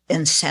just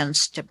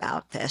incensed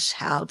about this,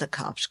 how the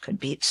cops could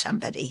beat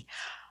somebody,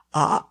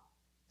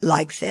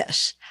 like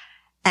this.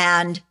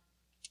 And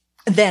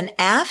then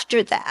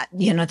after that,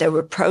 there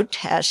were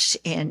protests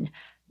in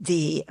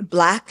the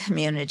black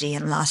community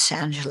in Los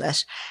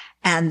Angeles,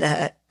 and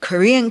the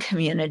Korean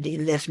community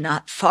lived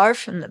not far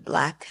from the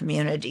black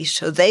community,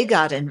 so they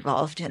got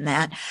involved in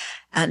that,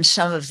 and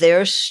some of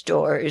their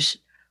stores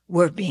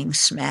were being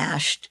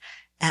smashed,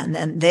 and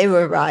then they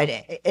were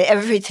rioting.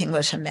 Everything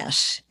was a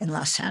mess in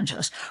Los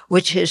Angeles,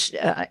 which is,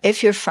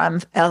 if you're from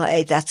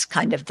LA, that's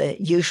kind of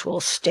the usual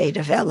state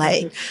of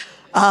LA.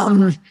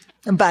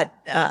 But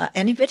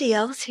anybody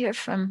else here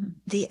from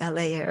the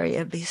LA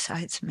area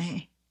besides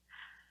me?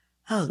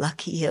 Oh,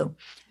 lucky you.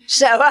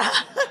 So,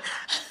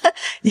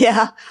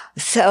 yeah.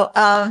 So,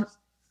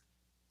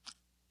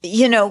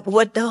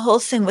 what the whole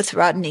thing with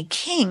Rodney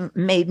King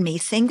made me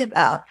think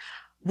about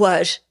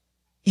was,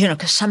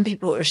 because some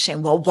people were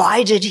saying, well,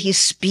 why did he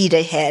speed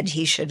ahead?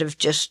 He should have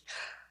just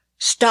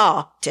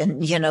stalked,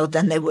 and,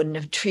 then they wouldn't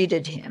have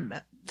treated him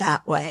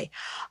that way.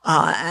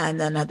 And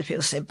then other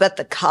people say, but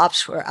the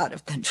cops were out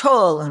of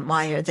control, and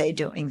why are they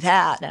doing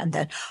that? And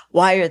then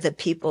why are the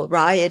people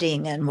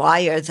rioting, and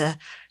why are the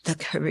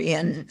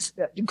Korean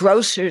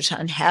grocers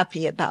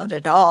unhappy about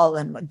it all?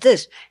 And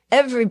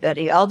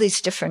everybody, all these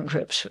different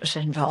groups was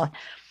involved.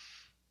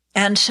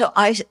 And so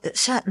I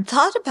sat and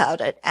thought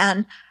about it.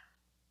 And,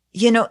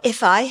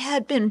 if I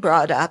had been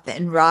brought up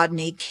in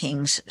Rodney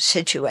King's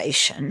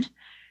situation,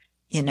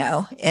 in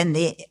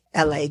the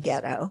LA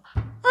ghetto,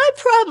 I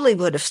probably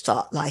would have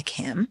thought like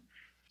him.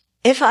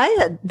 If I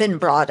had been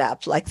brought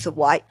up like the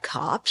white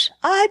cops,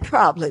 I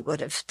probably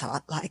would have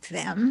thought like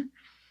them.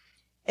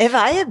 If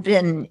I had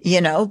been,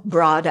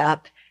 brought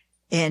up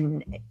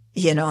in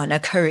a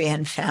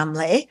Korean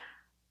family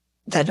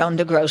that owned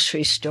a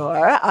grocery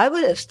store, I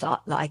would have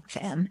thought like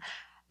them.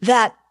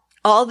 That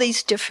all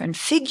these different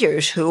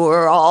figures who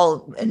were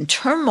all in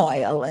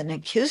turmoil and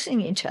accusing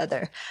each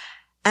other,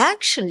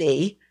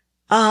 actually,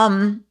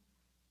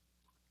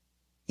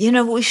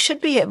 we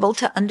should be able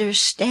to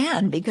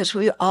understand, because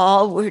we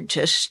all were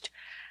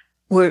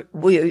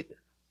we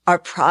are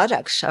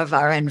products of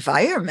our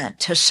environment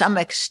to some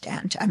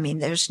extent. I mean,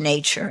 there's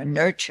nature and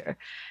nurture,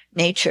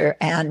 nature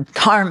and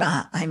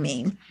karma,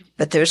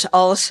 but there's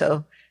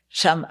also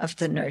some of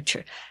the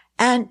nurture.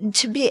 And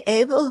to be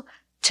able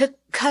to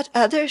cut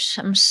others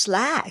some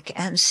slack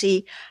and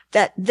see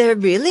that they're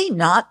really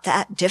not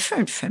that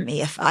different from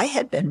me. If I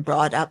had been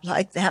brought up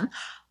like them,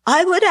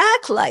 I would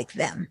act like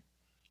them.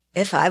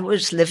 If I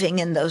was living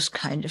in those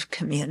kind of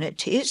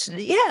communities,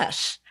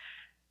 yes.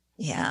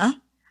 Yeah.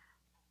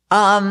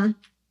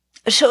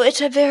 So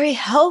it's a very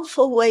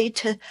helpful way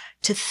to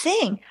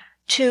think,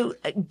 to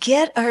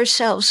get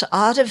ourselves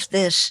out of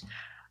this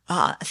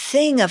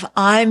thing of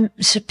I'm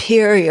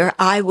superior,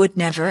 I would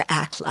never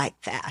act like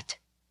that.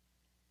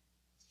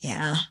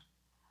 Yeah.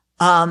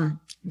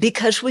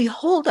 Because we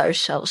hold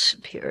ourselves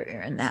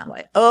superior in that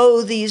way.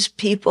 Oh, these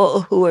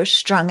people who are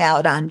strung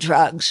out on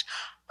drugs,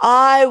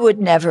 I would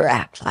never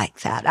act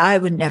like that. I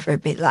would never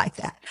be like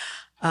that.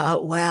 I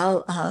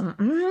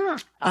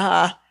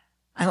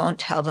won't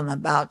tell them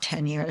about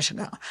 10 years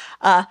ago.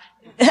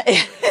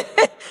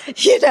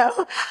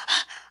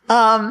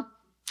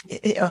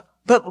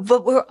 But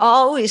we're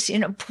always,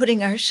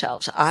 putting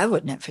ourselves, I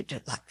would never do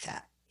like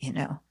that,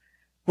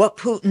 What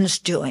Putin's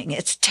doing,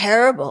 it's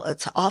terrible,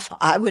 it's awful.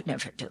 I would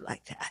never do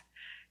like that.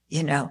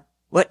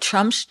 What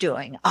Trump's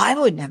doing, I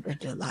would never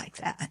do like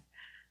that.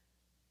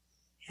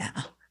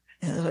 Yeah.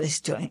 What he's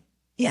doing.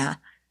 Yeah.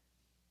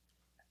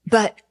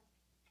 But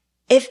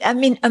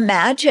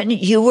imagine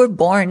you were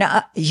born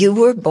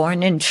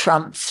in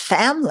Trump's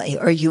family,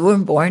 or you were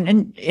born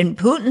in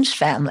Putin's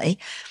family,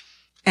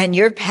 and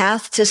your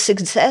path to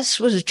success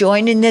was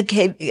joining the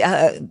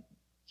KBG.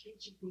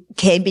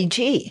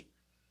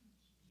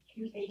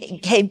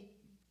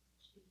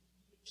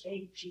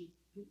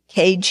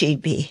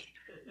 KGB.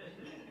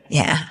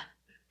 Yeah.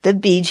 The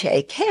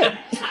BJK.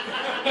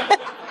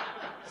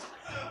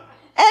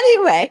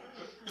 Anyway,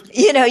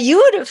 you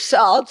would have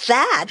saw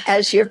that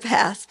as your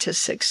path to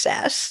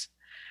success.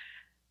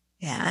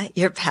 Yeah.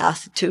 Your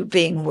path to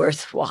being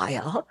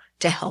worthwhile,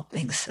 to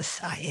helping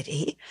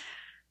society.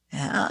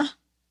 Yeah.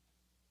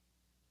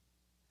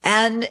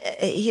 And,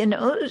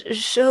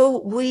 so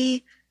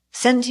we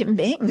sentient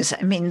beings,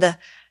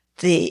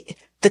 the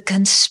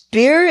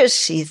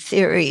conspiracy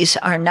theories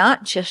are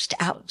not just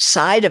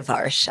outside of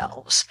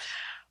ourselves.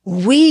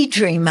 We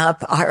dream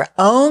up our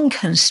own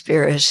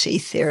conspiracy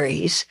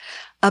theories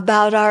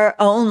about our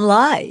own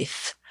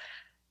life.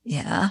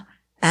 Yeah.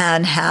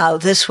 And how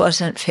this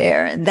wasn't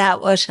fair and that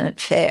wasn't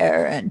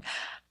fair, and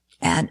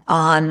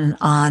on and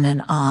on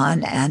and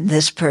on. And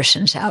this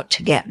person's out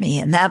to get me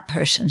and that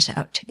person's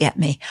out to get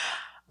me.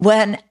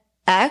 When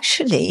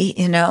actually,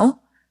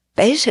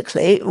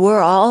 basically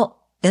we're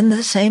all in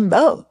the same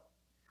boat.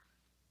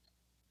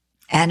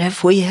 And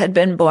if we had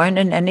been born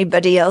in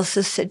anybody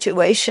else's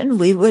situation,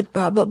 we would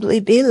probably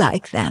be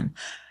like them.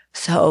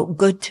 So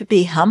good to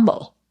be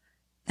humble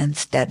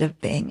instead of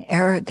being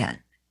arrogant.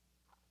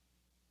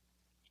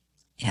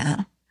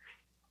 Yeah.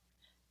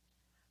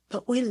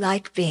 But we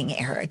like being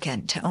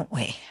arrogant, don't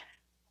we?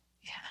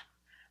 Yeah.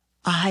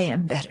 I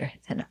am better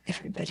than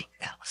everybody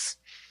else.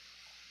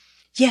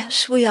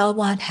 Yes, we all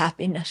want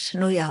happiness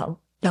and we all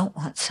don't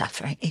want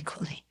suffering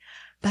equally,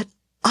 but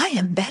I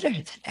am better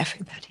than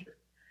everybody.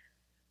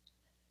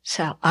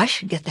 So I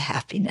should get the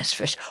happiness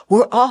first.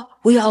 We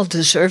all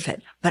deserve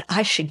it, but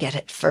I should get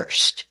it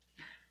first.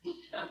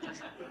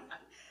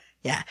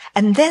 Yeah.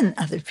 And then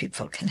other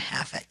people can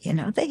have it.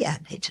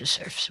 They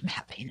deserve some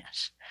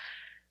happiness,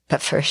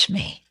 but first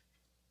me.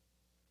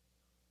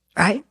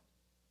 Right?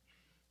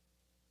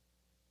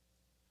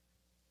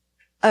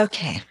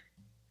 Okay.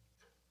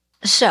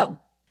 So,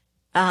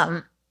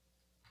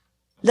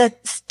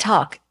 let's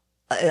talk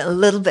a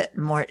little bit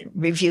more,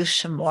 review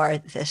some more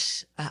of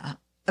this, a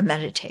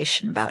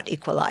meditation about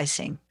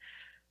equalizing,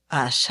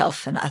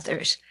 self and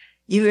others.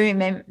 You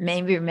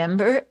may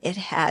remember it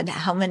had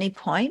how many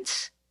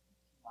points?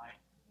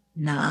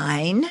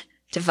 9.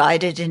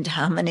 Divided into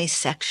how many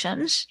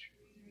sections?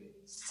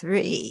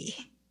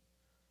 3.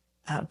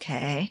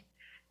 Okay.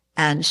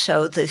 And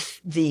so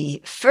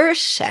the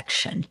first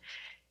section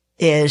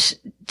is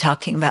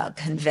talking about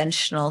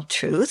conventional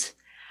truth,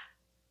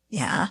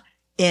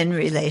 in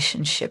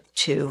relationship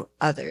to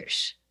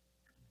others.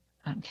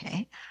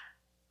 Okay.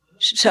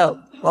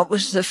 So what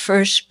was the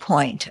first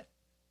point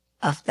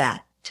of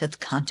that to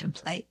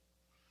contemplate?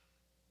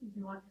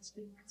 Everyone's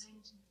been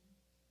kind to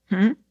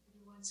me.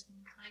 Everyone's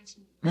been kind to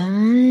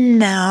me.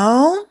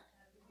 No.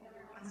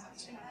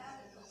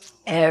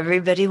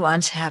 Everybody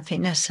wants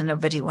happiness and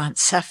nobody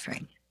wants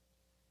suffering.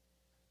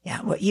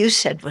 Yeah, what you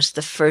said was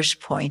the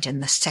first point in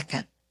the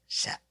second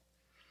set.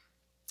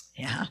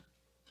 Yeah.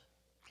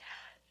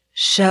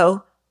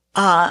 So,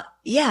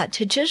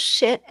 to just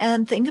sit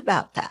and think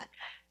about that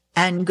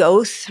and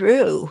go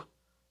through,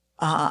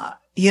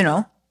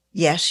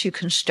 yes, you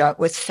can start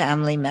with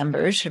family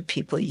members or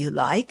people you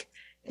like.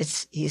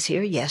 It's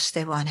easier. Yes,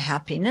 they want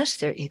happiness.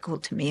 They're equal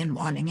to me in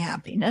wanting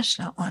happiness,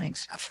 not wanting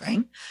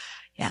suffering.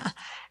 Yeah.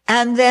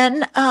 And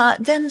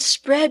then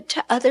spread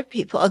to other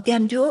people.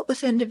 Again, do it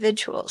with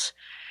individuals.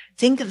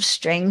 Think of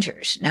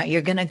strangers. Now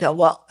you're going to go,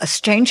 well,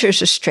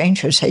 strangers are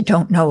strangers. I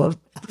don't know of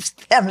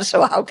them,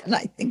 so how can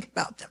I think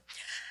about them?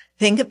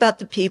 Think about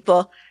the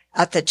people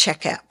at the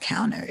checkout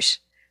counters.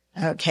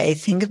 Okay.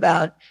 Think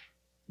about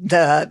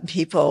the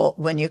people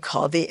when you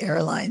call the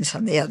airlines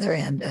on the other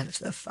end of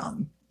the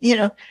phone.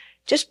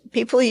 Just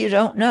people you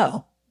don't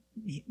know.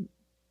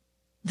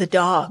 The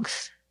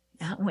dogs,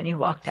 when you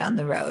walk down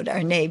the road,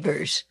 our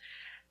neighbors.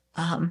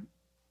 And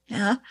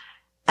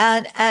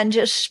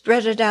just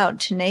spread it out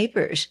to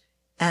neighbors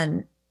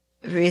and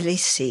really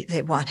see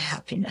they want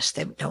happiness.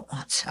 They don't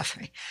want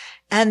suffering.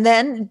 And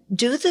then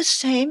do the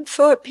same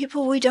for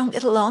people we don't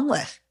get along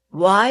with.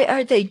 Why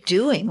are they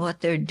doing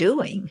what they're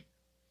doing?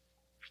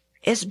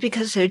 It's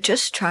because they're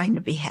just trying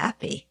to be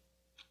happy.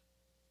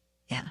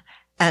 Yeah.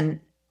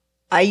 And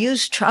I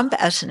use Trump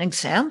as an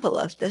example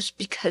of this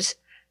because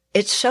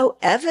it's so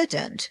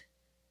evident,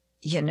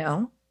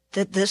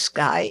 that this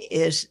guy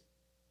is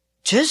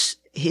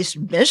he's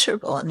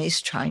miserable and he's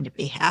trying to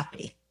be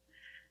happy.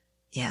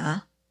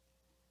 Yeah.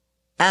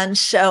 And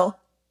so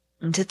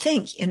to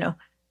think,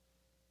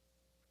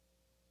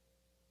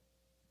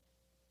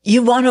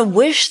 you want to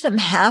wish them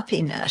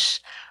happiness,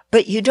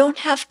 but you don't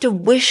have to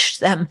wish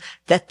them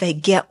that they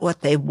get what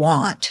they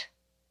want.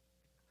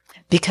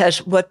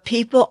 Because what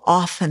people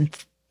often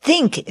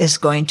think is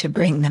going to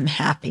bring them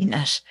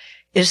happiness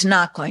is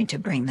not going to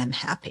bring them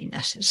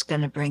happiness. It's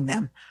going to bring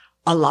them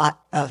a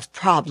lot of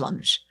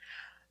problems.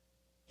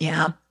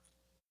 Yeah.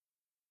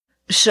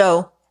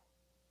 So,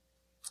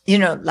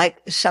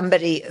 like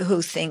somebody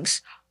who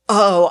thinks,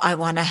 oh, I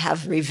want to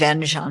have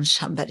revenge on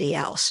somebody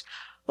else.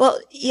 Well,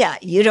 yeah,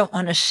 you don't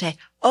want to say,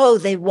 oh,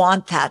 they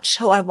want that,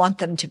 so I want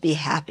them to be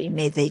happy.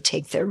 May they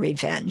take their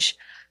revenge.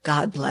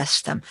 God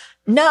bless them.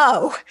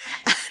 No.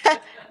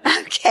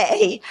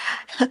 Okay.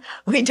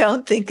 We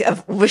don't think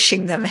of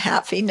wishing them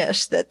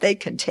happiness that they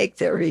can take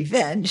their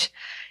revenge.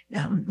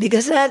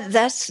 Because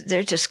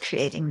they're just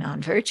creating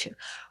non-virtue.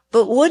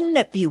 But wouldn't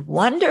it be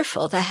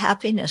wonderful? The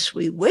happiness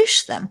we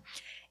wish them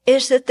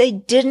is that they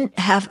didn't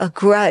have a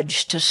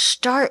grudge to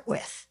start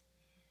with.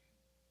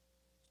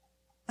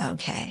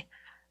 Okay.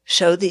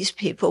 So these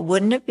people,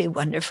 wouldn't it be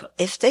wonderful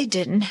if they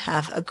didn't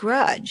have a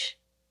grudge?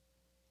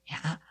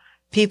 Yeah.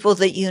 People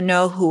that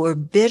who are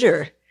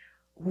bitter,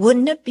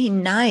 wouldn't it be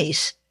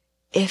nice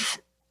if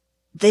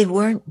they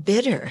weren't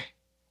bitter?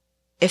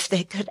 If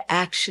they could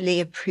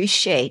actually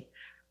appreciate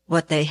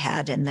what they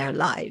had in their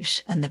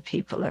lives and the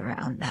people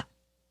around them.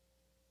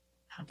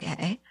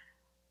 Okay.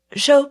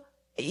 So,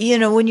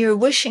 when you're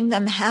wishing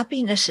them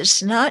happiness,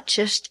 it's not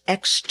just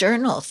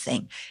external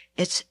thing.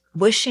 It's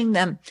wishing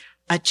them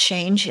a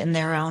change in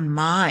their own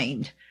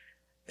mind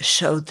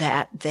so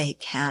that they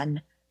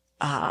can,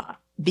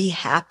 be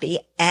happy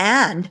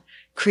and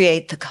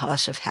create the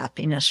cause of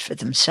happiness for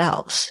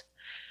themselves.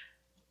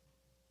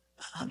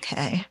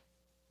 Okay.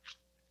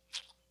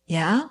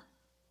 Yeah.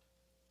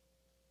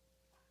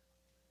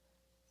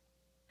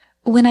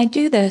 When I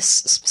do this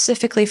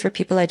specifically for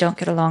people I don't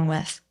get along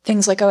with,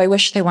 things like, oh, I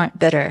wish they weren't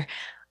bitter,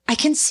 I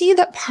can see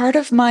that part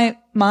of my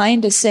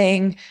mind is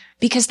saying,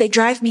 because they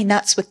drive me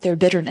nuts with their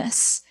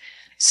bitterness.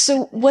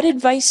 So what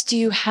advice do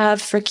you have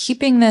for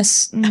keeping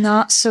this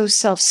not so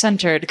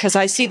self-centered? Because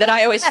I see that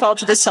I always fall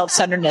to the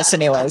self-centeredness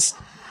anyways.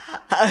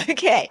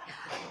 Okay.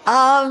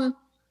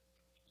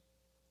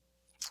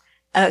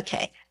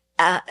 Okay.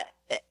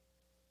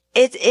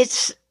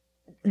 It's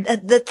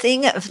the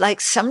thing of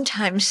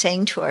sometimes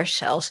saying to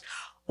ourselves,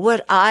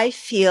 what I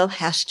feel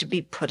has to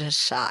be put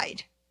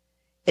aside.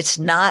 It's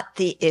not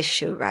the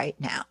issue right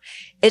now.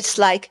 It's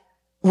like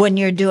when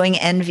you're doing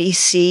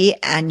NVC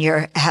and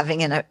you're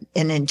having an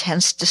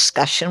intense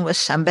discussion with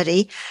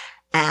somebody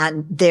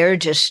and they're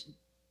just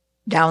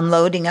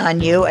downloading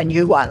on you and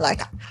you want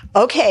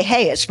okay,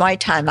 hey, it's my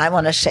time. I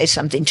want to say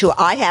something too.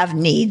 I have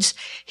needs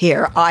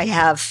here. I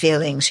have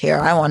feelings here.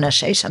 I want to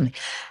say something.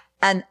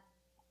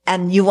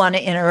 And you want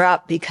to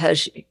interrupt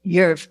because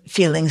your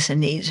feelings and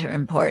needs are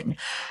important.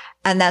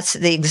 And that's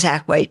the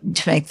exact way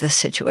to make the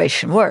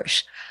situation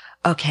worse.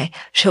 Okay.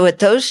 So at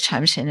those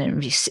times in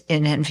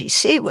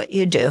NVC, what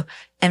you do,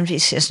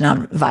 NVC is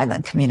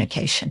nonviolent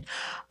communication.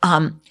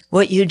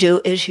 What you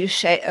do is you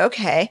say,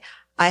 okay,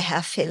 I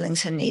have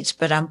feelings and needs,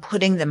 but I'm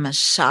putting them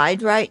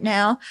aside right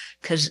now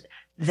because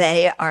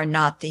they are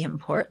not the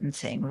important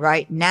thing.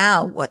 Right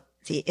now, what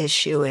the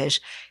issue is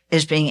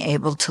being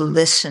able to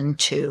listen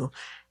to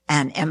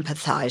and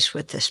empathize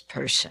with this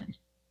person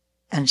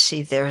and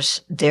see their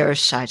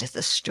side of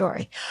the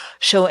story.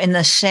 So in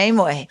the same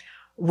way,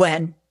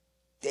 when,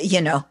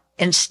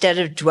 instead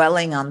of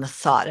dwelling on the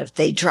thought of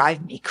they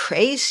drive me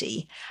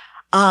crazy,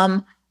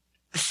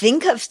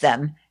 think of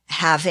them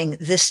having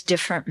this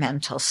different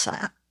mental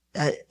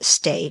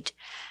state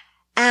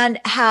and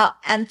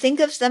think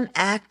of them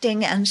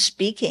acting and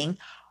speaking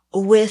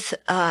with,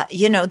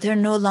 they're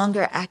no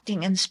longer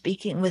acting and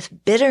speaking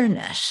with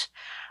bitterness,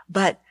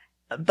 but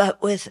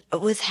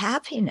with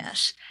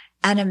happiness.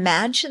 And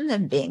imagine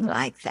them being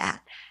like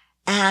that.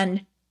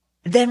 And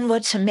then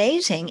what's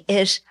amazing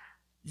is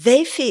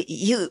they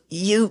feel,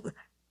 you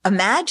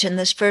imagine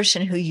this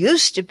person who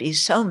used to be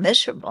so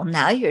miserable.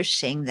 Now you're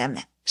seeing them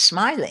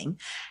smiling,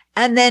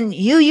 and then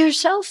you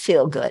yourself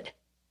feel good.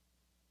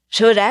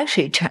 So it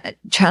actually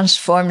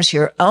transforms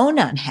your own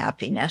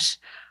unhappiness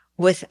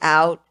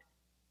without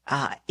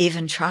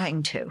even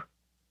trying to.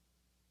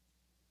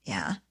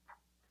 Yeah.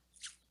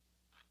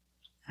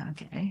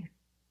 Okay.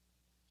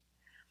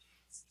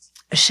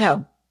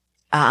 So,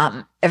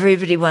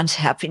 everybody wants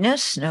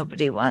happiness.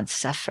 Nobody wants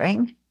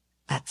suffering.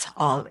 That's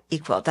all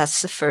equal.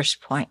 That's the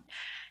first point.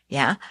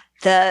 Yeah.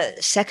 The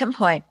second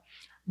point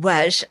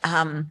was,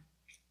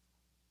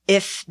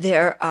 if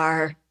there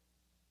are,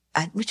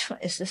 which one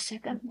is the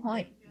second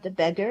point? The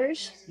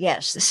beggars?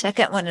 Yes. The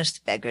second one is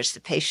the beggars. The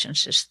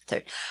patience is the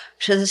third.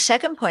 So the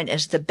second point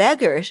is the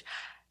beggars.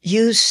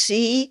 You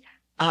see,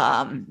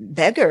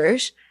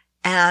 beggars,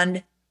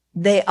 and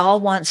they all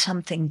want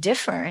something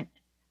different,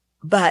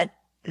 but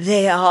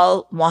they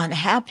all want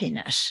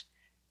happiness,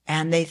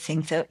 and they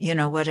think that,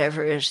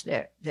 whatever is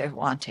they're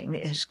wanting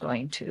is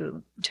going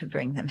to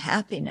bring them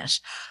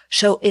happiness.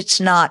 So it's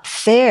not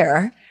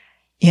fair,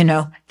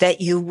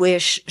 that you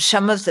wish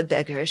some of the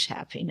beggars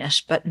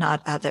happiness, but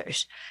not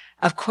others.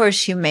 Of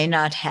course, you may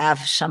not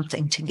have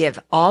something to give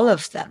all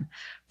of them,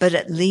 but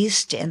at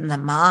least in the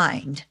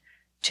mind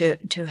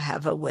to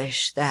have a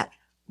wish that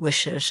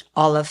wishes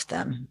all of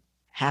them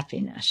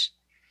happiness.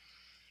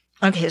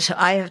 Okay, so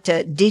I have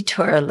to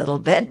detour a little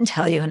bit and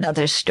tell you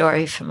another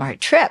story from our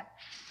trip.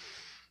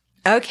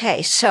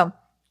 Okay, so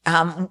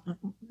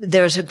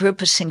there was a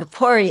group of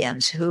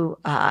Singaporeans who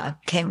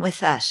came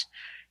with us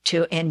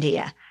to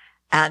India,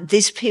 and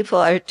these people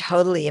are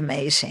totally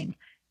amazing.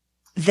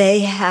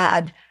 They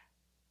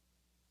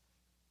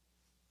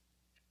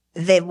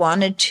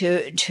wanted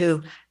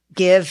to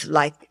give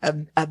like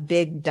a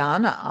big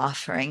dana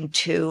offering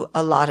to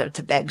a lot of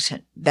the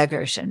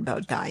beggars in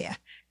Bodh Gaya,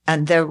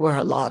 and there were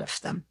a lot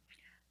of them.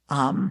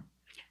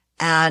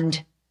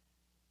 And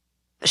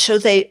so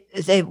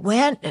they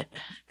went,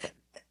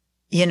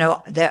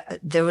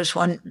 there was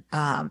one,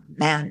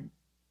 man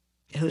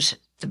who's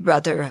the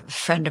brother of a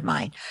friend of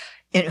mine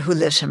who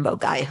lives in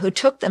Bodh Gaya, who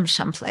took them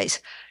someplace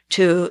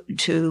to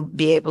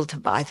be able to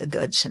buy the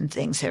goods and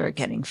things. They were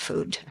getting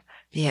food to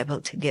be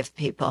able to give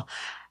people.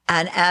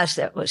 And as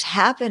that was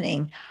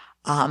happening,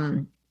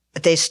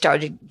 they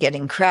started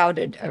getting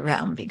crowded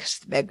around because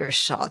the beggars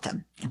saw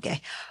them.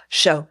 Okay.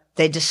 So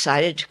they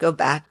decided to go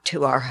back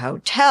to our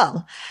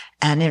hotel,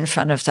 and in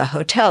front of the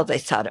hotel, they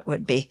thought it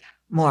would be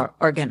more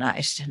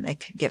organized and they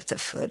could give the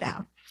food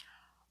out.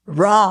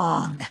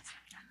 Wrong.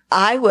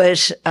 I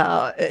was,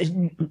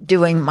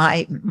 doing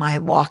my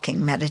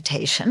walking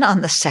meditation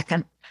on the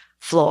second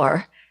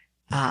floor,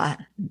 of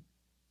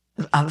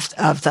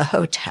the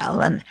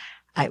hotel. And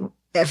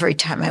every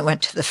time I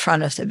went to the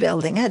front of the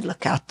building, I'd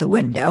look out the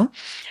window,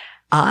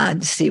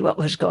 and see what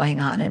was going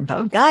on in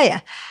Bodh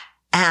Gaya.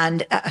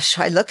 And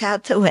so I look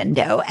out the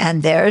window,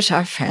 and there's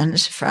our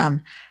friends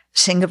from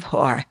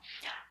Singapore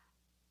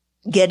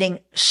getting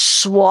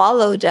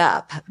swallowed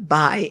up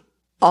by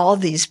all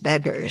these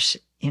beggars,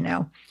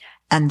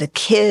 and the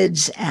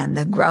kids and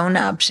the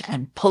grown-ups,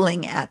 and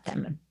pulling at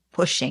them and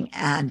pushing.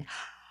 And,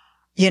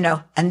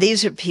 and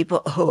these are people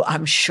who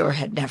I'm sure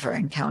had never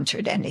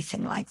encountered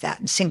anything like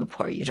that. In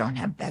Singapore, you don't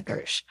have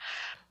beggars.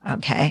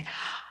 Okay.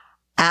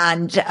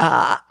 And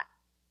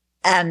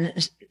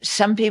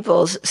some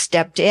people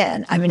stepped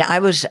in. I mean, I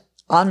was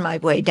on my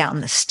way down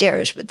the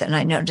stairs, but then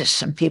I noticed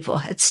some people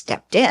had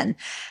stepped in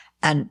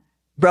and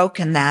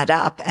broken that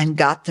up and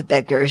got the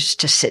beggars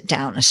to sit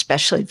down,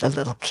 especially the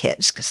little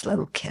kids, because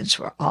little kids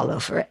were all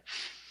over it.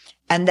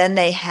 And then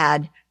they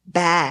had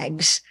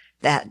bags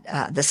that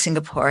the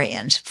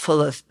Singaporeans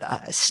full of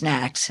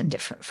snacks and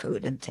different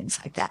food and things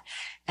like that.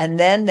 And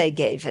then they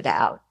gave it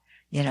out,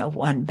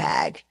 one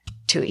bag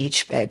to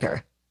each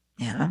beggar,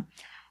 And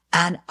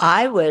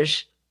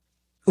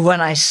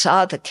when I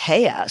saw the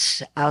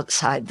chaos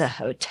outside the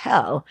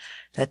hotel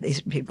that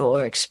these people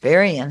were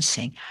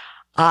experiencing,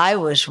 I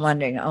was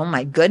wondering, oh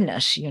my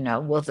goodness,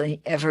 will they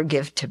ever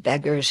give to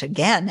beggars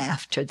again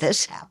after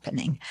this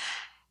happening?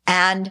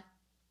 And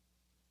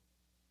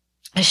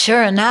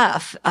sure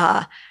enough,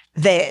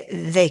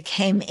 they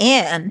came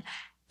in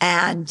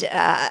and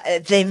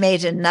they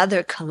made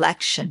another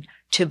collection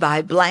to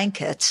buy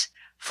blankets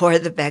for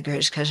the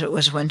beggars because it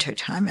was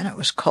wintertime and it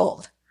was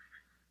cold.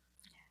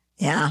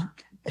 Yeah.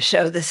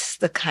 So this is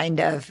the kind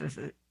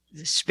of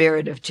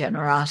spirit of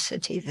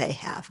generosity they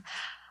have.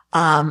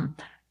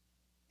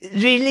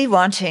 Really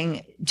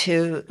wanting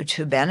to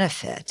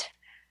benefit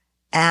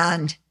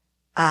and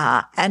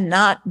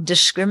not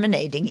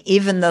discriminating,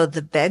 even though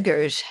the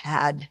beggars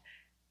had,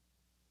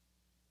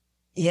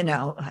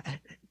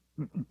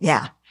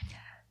 yeah.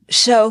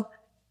 So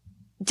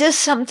just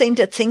something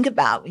to think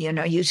about,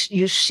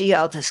 you see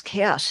all this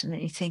chaos and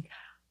then you think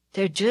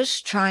they're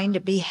just trying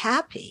to be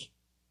happy.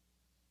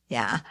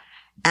 Yeah.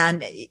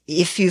 And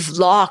if you've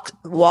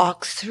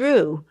walked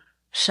through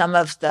some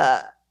of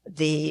the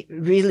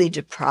really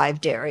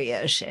deprived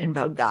areas in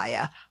Bodh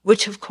Gaya,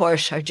 which of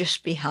course are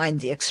just behind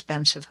the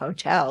expensive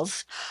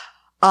hotels,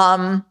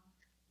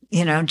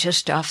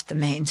 just off the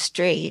main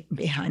street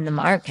behind the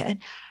market,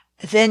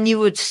 then you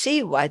would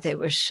see why they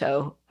were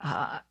so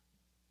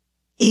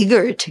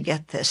eager to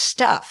get this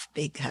stuff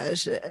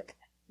because, it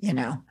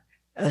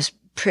was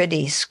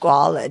pretty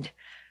squalid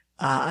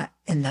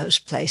in those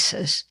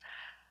places.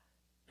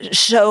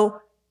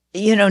 So,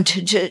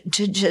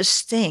 to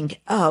just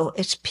think, oh,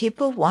 it's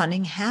people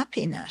wanting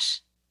happiness.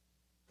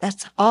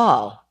 That's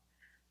all.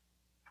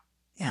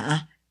 Yeah.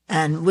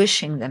 And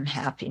wishing them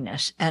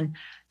happiness. And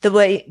the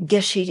way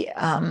Geshe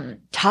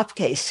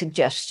Topke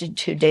suggested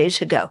 2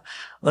 days ago,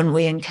 when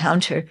we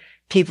encounter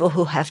people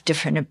who have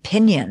different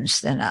opinions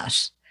than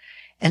us,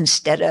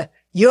 instead of,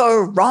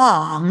 you're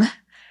wrong,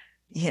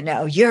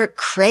 you're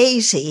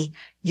crazy,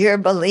 you're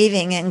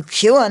believing in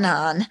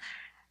QAnon,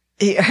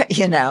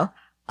 to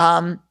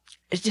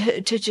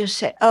just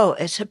say, oh,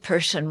 it's a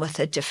person with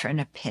a different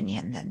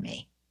opinion than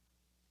me.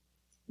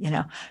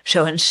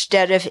 So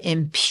instead of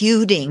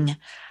imputing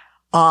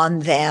on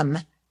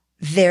them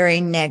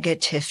very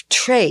negative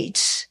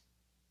traits,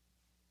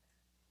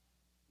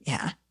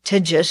 to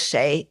just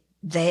say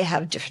they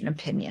have different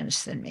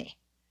opinions than me.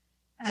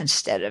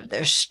 Instead of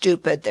they're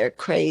stupid, they're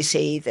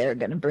crazy, they're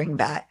going to bring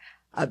back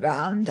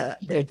around,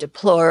 they're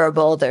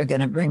deplorable, they're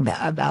going to bring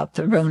back about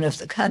the ruin of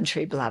the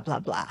country, blah, blah,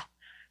 blah.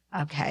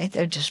 Okay,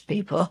 they're just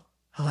people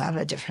who have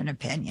a different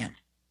opinion.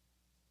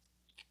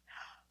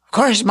 Of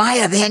course, my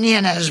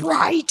opinion is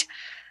right.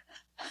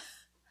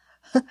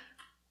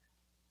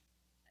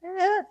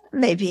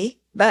 Maybe,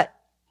 but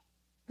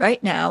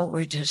right now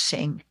we're just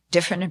seeing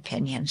different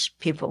opinions.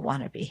 People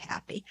want to be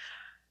happy.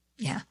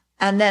 Yeah.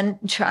 And then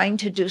trying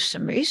to do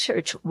some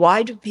research.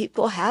 Why do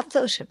people have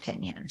those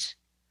opinions?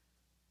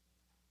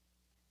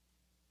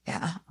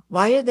 Yeah.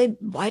 Why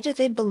do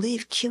they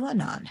believe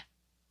QAnon?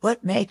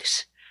 What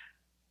makes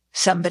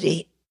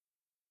somebody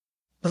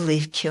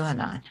believe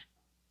QAnon?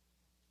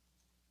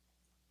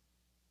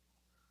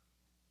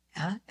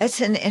 Yeah, it's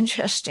an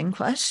interesting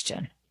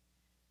question.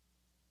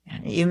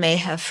 You may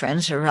have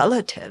friends or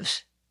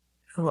relatives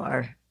who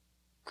are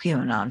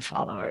QAnon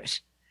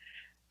followers.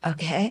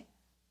 Okay?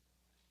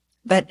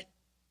 But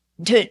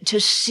to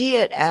see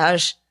it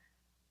as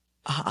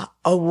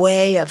a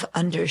way of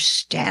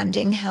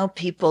understanding how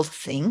people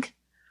think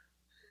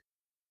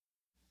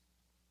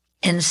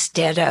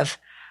instead of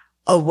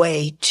a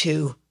way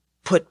to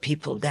put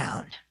people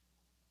down.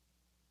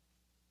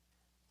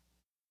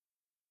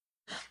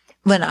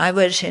 When I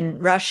was in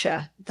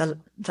Russia,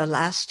 the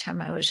last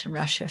time I was in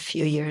Russia a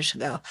few years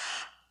ago,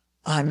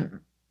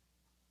 I'm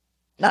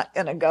not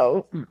going to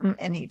go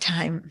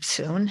anytime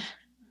soon.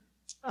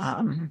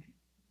 I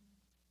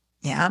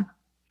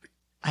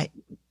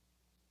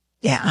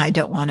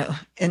don't want to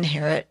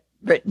inherit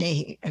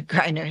Brittany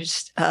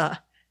Griner's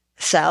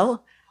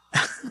cell.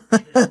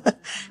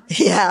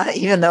 Yeah,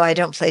 even though I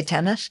don't play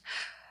tennis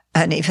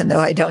and even though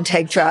I don't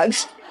take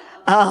drugs.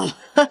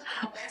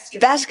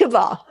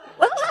 Basketball.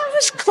 Well, I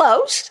was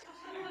close.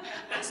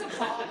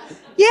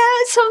 Yeah,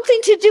 it's something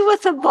to do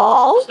with a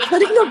ball,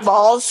 putting a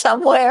ball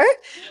somewhere.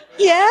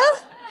 Yeah.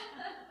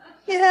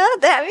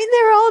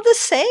 They're all the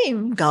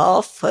same.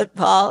 Golf,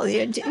 football,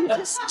 you're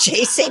just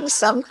chasing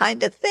some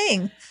kind of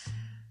thing.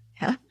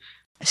 Yeah.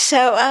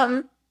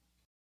 So,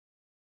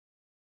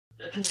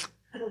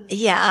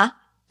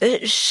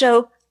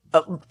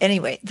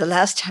 anyway, the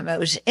last time I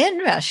was in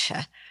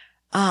Russia,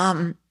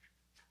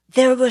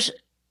 there was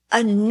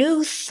a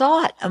new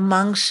thought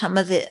among some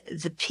of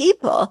the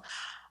people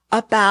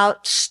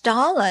about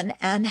Stalin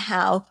and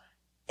how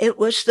it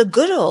was the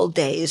good old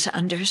days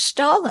under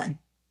Stalin.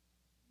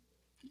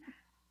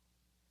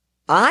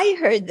 I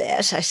heard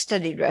this. I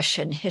studied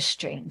Russian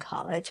history in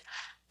college,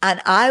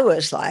 and I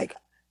was like,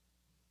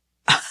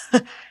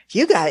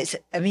 you guys,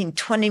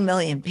 20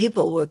 million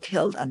people were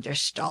killed under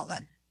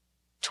Stalin.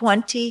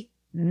 20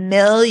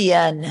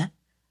 million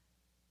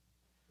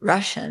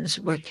Russians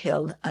were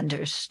killed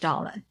under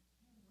Stalin.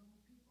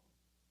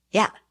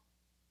 Yeah,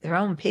 their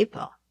own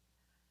people.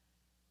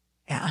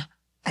 Yeah.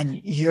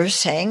 And you're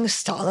saying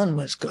Stalin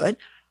was good?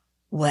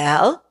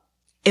 Well,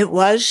 it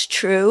was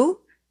true,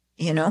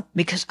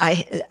 because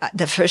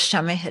the first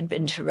time I had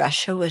been to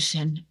Russia was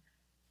when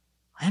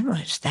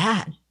was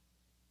that?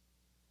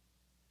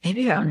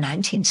 Maybe around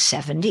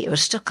 1970. It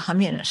was still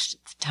communist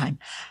at the time.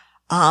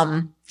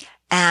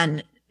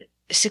 And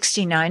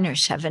 69 or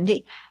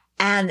 70.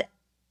 And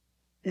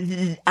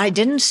I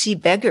didn't see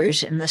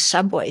beggars in the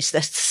subways.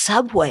 The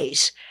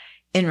subways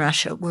in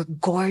Russia were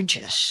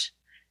gorgeous.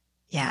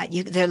 Yeah,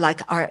 they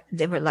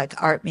were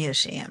like art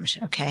museums,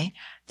 okay?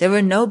 There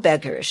were no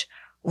beggars.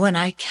 When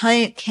I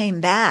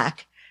came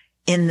back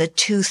in the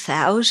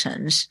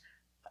 2000s,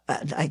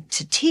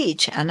 to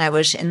teach, and I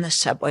was in the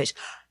subways,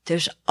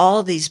 there's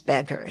all these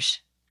beggars.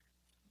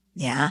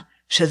 Yeah.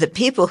 So the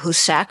people who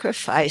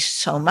sacrificed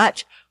so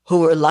much, who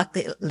were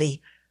lucky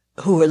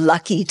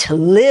to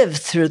live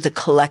through the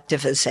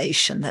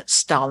collectivization that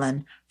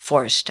Stalin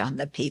forced on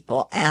the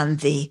people and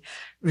the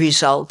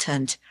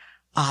resultant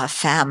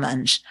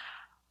famines,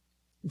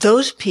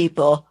 those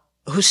people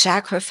who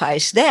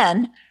sacrificed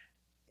then,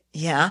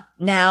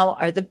 now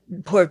are the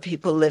poor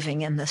people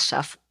living in the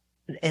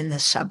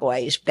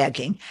subways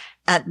begging.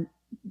 And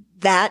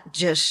that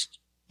just,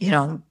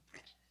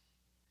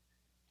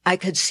 I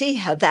could see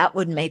how that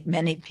would make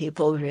many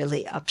people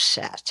really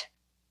upset.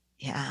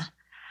 Yeah.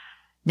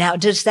 Now,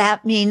 does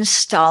that mean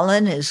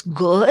Stalin is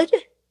good?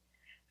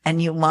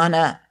 And you want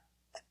to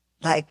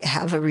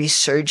have a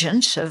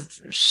resurgence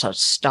of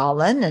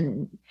Stalin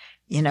and,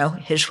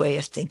 his way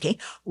of thinking?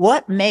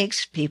 What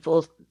makes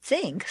people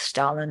think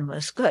Stalin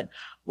was good?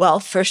 Well,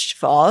 first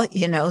of all,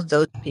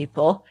 those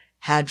people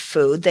had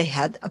food. They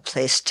had a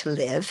place to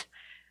live.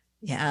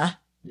 Yeah.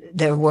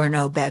 There were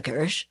no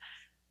beggars.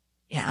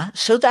 Yeah.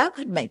 So that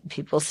would make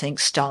people think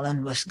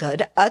Stalin was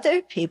good.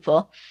 Other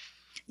people,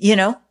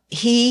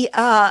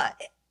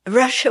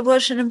 Russia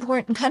was an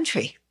important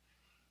country.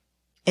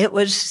 It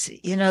was,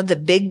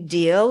 the big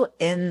deal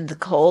in the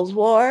Cold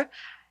War.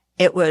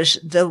 It was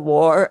the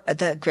war,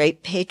 the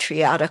Great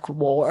Patriotic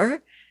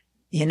War,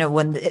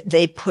 when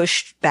they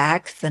pushed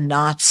back the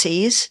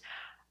Nazis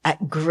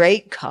at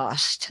great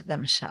cost to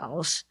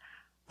themselves.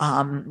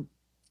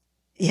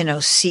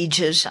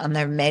 Sieges on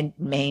their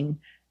main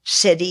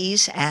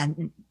cities,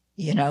 and,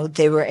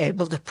 they were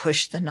able to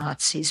push the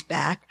Nazis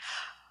back.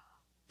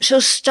 So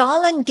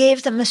Stalin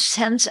gave them a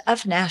sense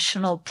of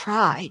national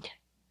pride.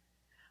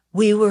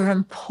 We were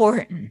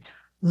important.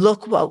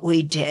 Look what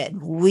we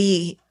did.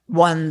 We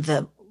won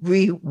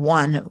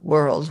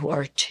World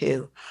War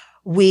II.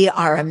 We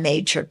are a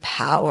major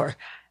power.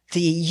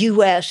 The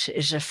U.S.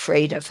 is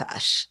afraid of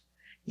us.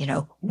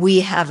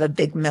 We have a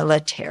big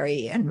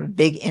military and a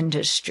big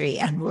industry,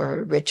 and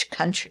we're a rich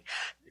country.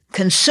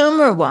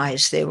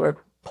 Consumer-wise, they were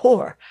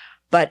poor,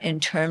 but in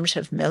terms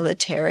of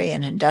military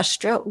and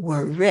industrial,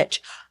 we're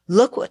rich.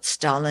 Look what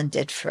Stalin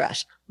did for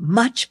us.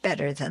 Much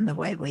better than the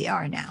way we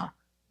are now.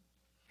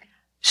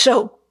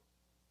 So,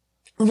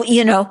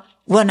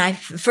 when I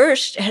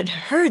first had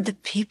heard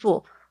that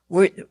people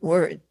were,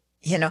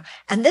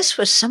 and this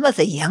was some of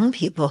the young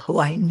people who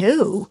I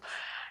knew,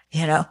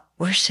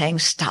 were saying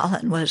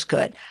Stalin was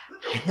good.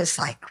 I was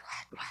like,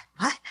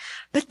 what?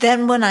 But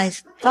then when I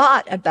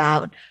thought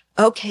about,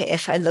 okay,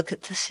 if I look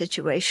at the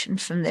situation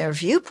from their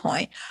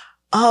viewpoint,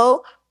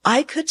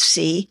 I could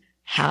see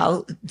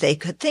how they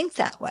could think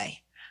that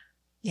way.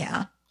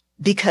 Yeah.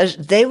 Because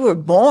they were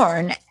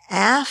born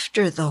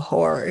after the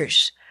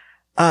horrors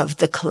of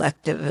the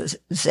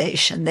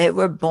collectivization. They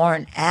were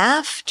born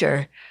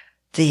after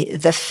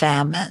the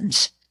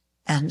famines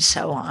and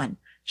so on.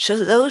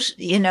 So those,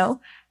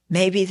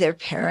 maybe their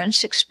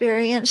parents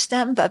experienced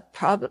them, but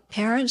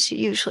parents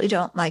usually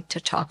don't like to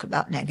talk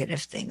about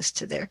negative things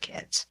to their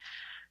kids.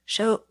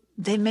 So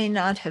they may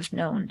not have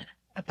known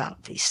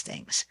about these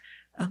things.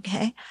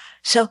 Okay.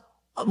 So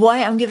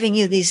why I'm giving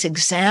you these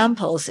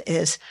examples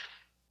is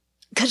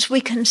because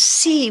we can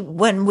see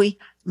when we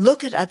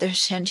look at other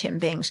sentient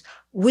beings,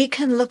 we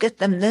can look at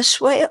them this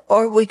way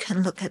or we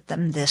can look at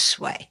them this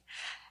way.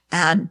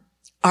 And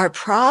our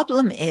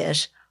problem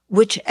is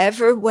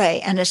whichever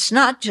way, and it's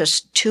not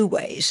just two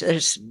ways,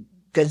 there's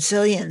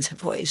gazillions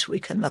of ways we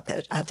can look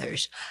at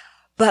others,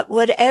 but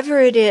whatever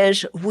it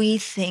is, we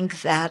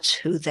think that's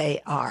who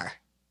they are.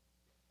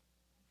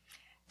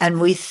 And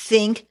we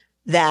think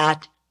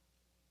that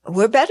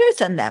we're better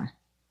than them.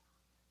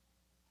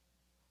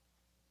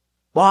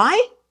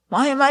 Why?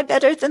 Why am I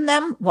better than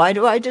them? Why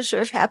do I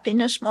deserve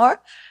happiness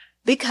more?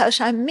 Because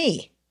I'm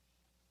me.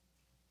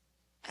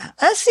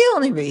 That's the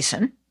only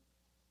reason.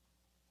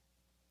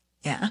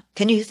 Yeah.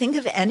 Can you think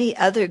of any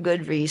other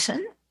good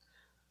reason?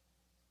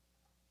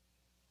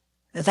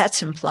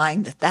 That's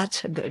implying that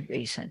that's a good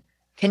reason.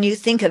 Can you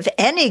think of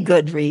any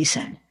good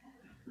reason,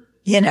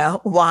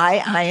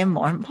 why I am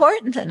more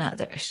important than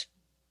others?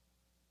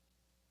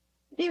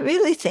 Do you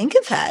really think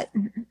of that?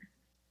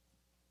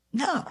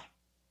 No.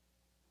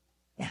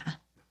 Yeah.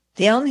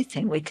 The only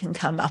thing we can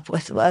come up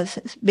with was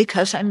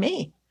because I'm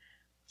me.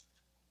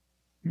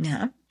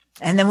 Yeah.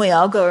 And then we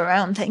all go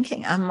around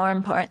thinking I'm more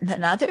important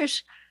than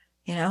others.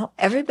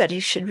 Everybody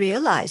should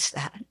realize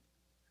that.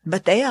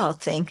 but they all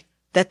think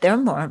that they're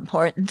more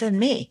important than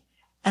me.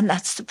 And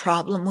that's the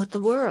problem with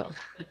the world.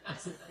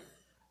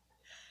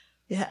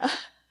 Yeah.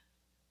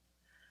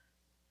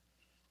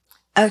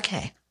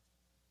 Okay.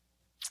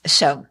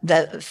 So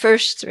the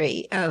first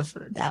three of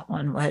that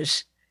one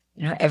was,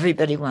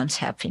 everybody wants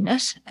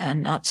happiness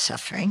and not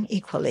suffering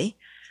equally.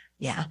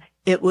 Yeah.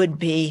 It would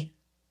be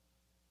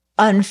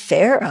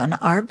unfair on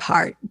our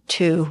part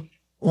to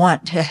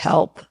want to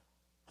help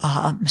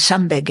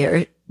some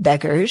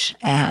beggars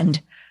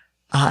and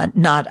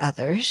not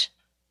others.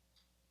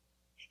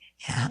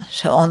 Yeah.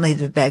 So only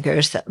the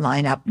beggars that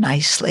line up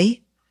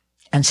nicely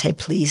and say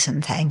please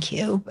and thank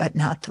you, but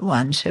not the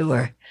ones who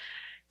are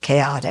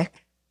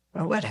chaotic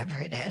or whatever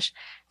it is.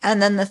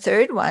 And then the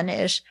third one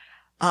is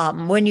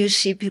when you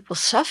see people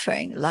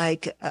suffering,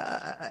 like,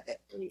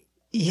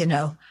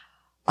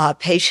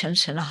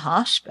 patients in a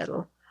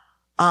hospital,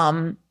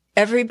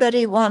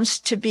 everybody wants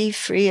to be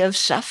free of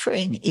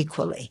suffering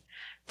equally.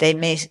 They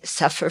may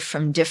suffer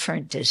from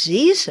different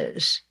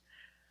diseases,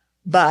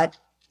 but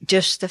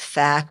just the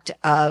fact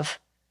of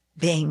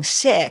being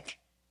sick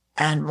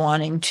and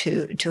wanting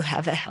to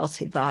have a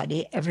healthy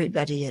body,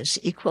 everybody is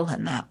equal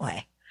in that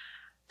way.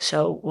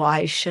 So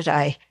why should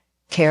I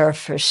care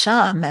for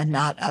some and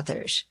not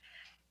others?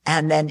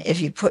 And then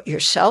if you put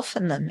yourself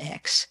in the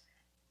mix,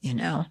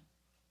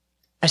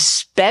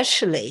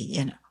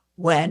 especially,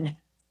 when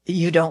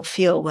you don't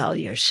feel well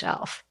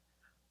yourself,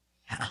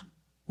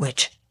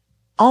 which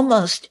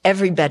almost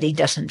everybody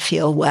doesn't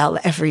feel well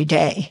every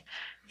day.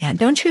 Yeah.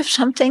 Don't you have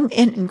something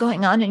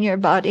going on in your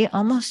body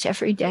almost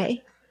every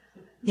day?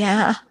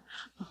 Yeah.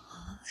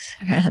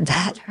 And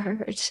that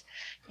hurts.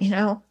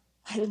 My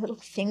little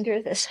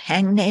finger, this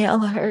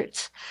hangnail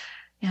hurts.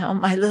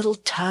 My little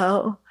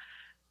toe.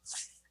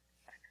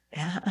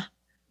 Yeah.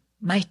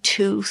 My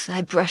tooth,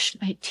 I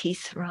brushed my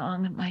teeth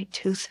wrong and my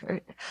tooth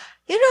hurt.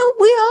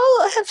 We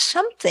all have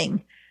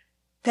something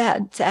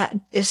that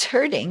is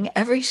hurting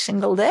every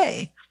single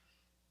day.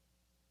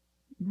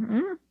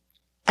 Mm-hmm.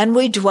 And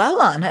we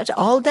dwell on it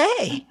all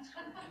day.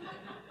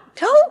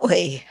 Don't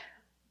we?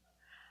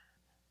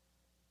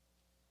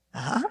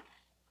 My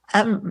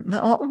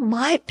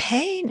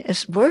pain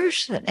is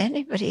worse than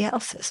anybody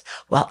else's.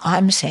 Well,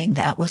 I'm saying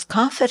that with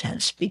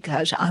confidence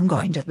because I'm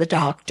going to the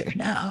doctor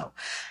now.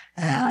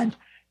 And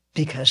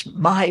because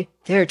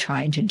they're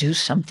trying to do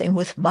something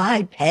with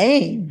my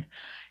pain.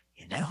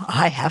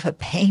 I have a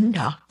pain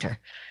doctor.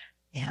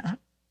 Yeah.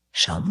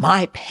 So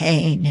my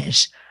pain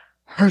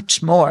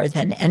hurts more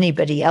than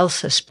anybody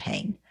else's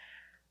pain.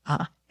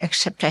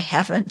 Except I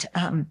haven't,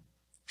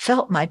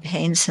 felt my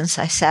pain since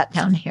I sat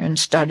down here and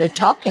started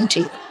talking to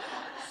you.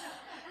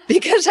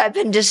 Because I've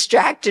been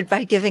distracted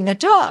by giving a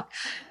talk.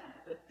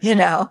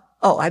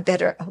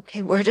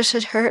 Okay, where does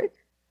it hurt?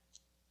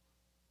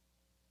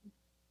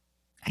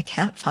 I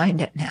can't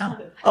find it now.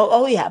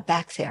 Oh yeah,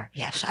 back there.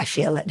 Yes, I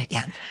feel it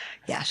again.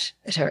 Yes,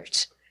 it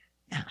hurts.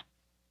 Yeah.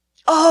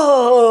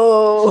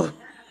 Oh!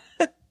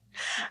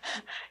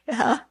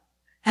 Yeah.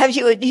 Have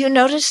you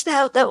noticed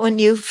that when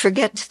you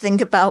forget to think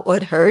about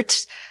what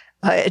hurts,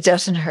 it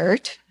doesn't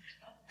hurt?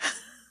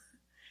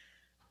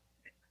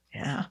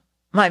 Yeah.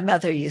 My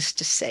mother used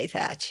to say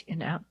that,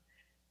 I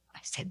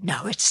said,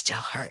 no, it still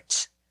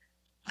hurts.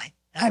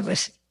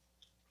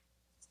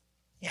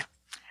 Yeah.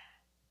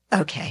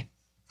 Okay.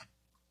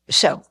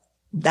 So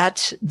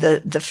that's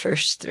the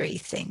first three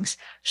things.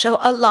 So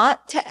a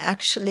lot to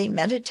actually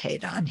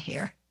meditate on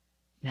here,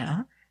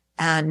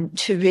 and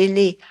to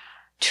really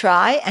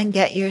try and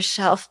get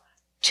yourself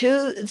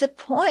to the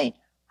point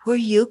where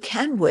you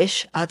can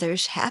wish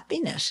others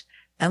happiness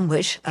and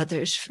wish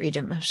others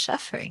freedom of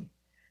suffering.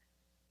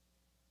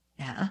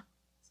 Yeah.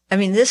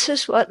 This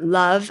is what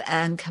love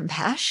and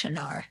compassion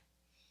are.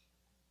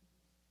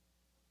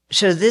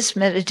 So this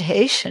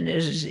meditation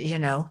is,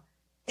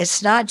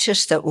 it's not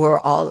just that we're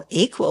all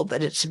equal,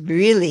 but it's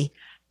really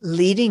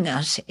leading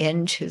us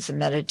into the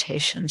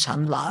meditations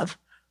on love,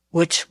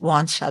 which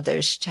wants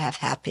others to have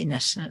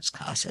happiness in its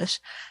causes,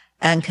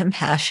 and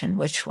compassion,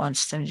 which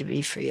wants them to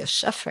be free of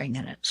suffering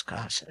in its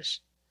causes.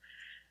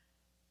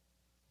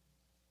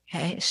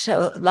 Okay,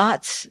 so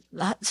lots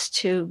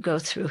to go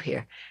through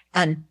here.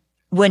 And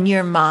when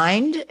your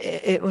mind,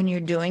 when you're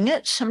doing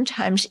it,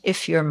 sometimes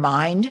if your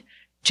mind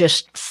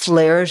just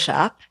flares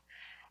up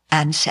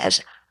and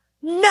says,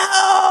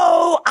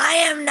 no, I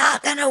am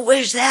not going to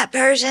wish that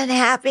person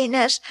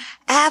happiness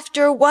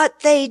after what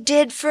they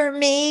did for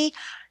me,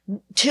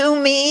 to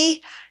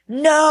me.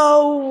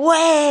 No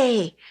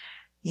way.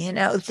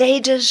 They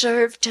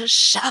deserve to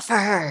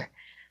suffer.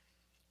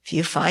 If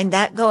you find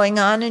that going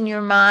on in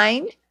your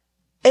mind,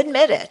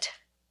 admit it.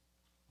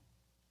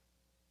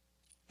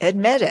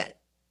 Admit it.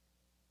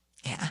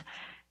 Yeah.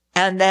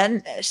 And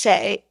then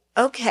say,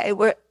 okay,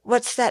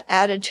 what's that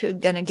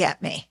attitude going to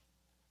get me?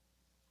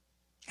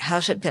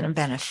 How's it going to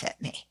benefit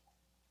me?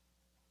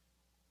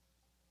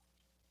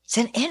 It's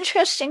an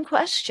interesting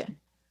question.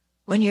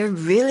 When you're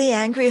really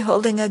angry,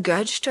 holding a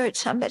grudge towards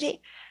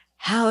somebody,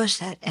 how is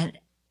that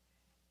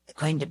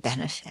going to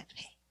benefit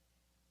me?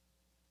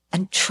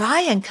 And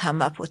try and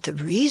come up with the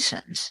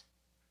reasons.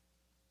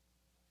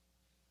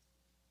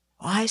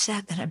 Why is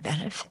that going to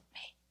benefit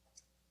me?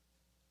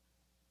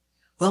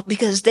 Well,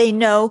 because they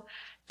know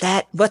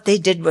that what they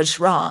did was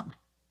wrong.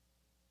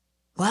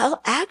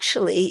 Well,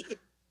 actually,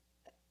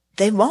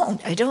 they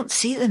won't. I don't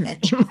see them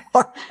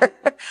anymore.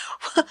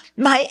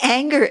 My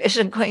anger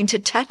isn't going to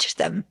touch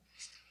them.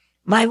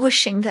 My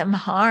wishing them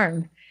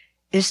harm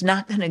is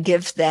not going to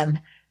give them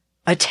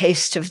a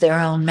taste of their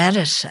own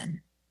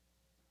medicine.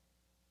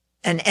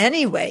 And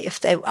anyway,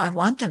 I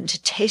want them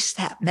to taste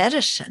that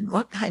medicine,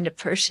 what kind of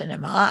person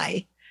am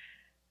I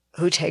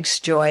who takes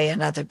joy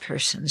in other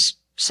person's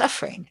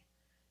suffering?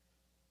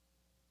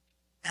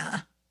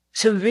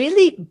 So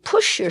really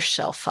push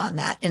yourself on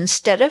that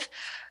instead of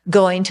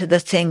going to the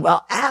thing,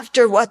 well,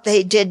 after what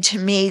they did to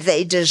me,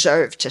 they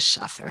deserve to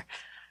suffer.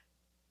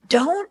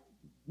 Don't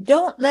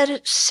let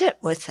it sit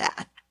with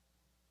that.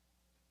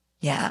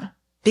 Yeah.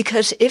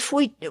 Because if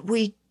we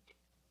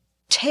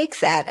take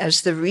that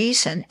as the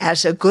reason,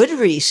 as a good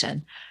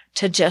reason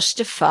to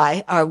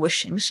justify our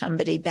wishing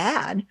somebody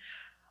bad,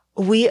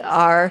 we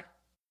are,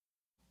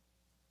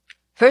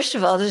 first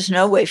of all, there's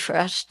no way for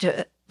us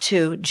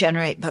to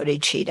generate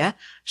bodhicitta.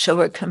 So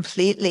we're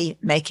completely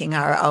making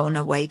our own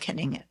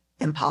awakening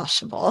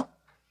impossible.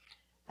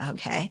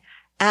 Okay.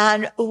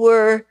 And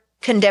we're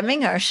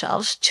condemning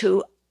ourselves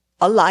to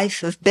a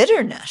life of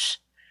bitterness.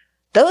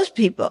 Those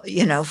people,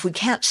 if we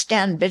can't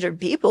stand bitter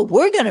people,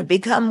 we're going to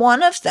become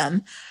one of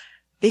them,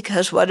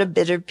 because what do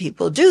bitter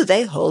people do?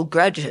 They hold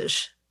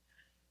grudges.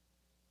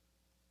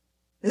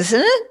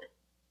 Isn't it?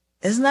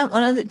 Isn't that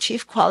one of the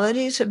chief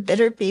qualities of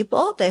bitter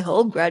people? They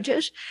hold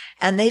grudges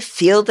and they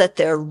feel that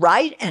they're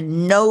right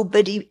and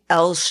nobody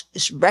else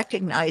is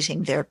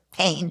recognizing their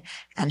pain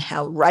and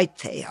how right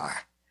they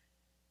are.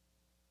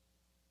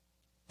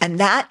 And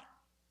that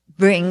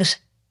brings,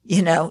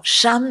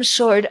 some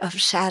sort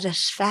of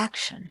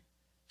satisfaction,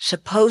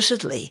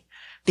 supposedly,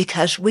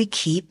 because we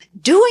keep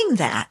doing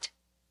that.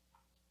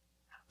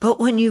 But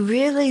when you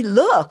really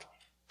look,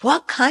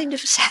 what kind of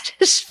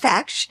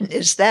satisfaction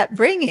is that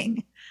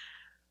bringing?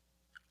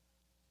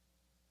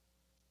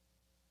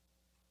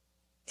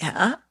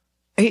 Yeah.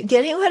 Are you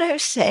getting what I'm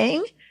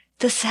saying?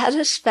 The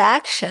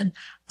satisfaction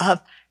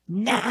of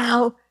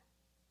now,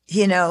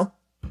 they're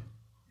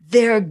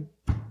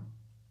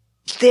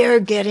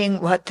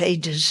getting what they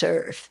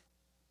deserve.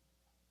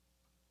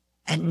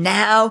 And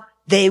now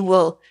they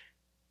will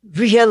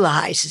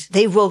realize,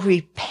 they will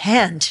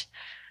repent,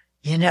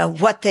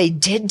 what they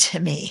did to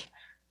me.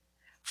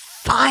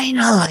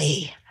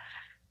 Finally.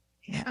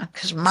 Yeah,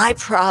 because my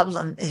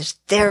problem is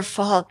their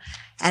fault.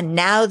 And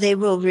now they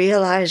will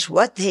realize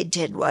what they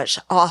did was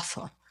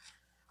awful.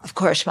 Of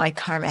course, my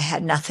karma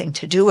had nothing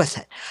to do with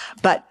it.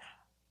 But,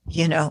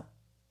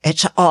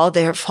 it's all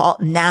their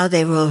fault. Now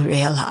they will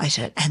realize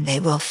it and they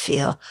will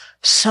feel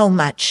so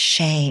much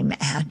shame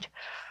and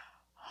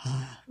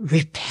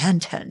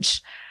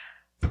repentance.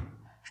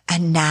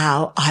 And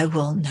now I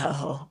will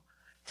know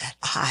that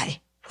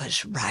I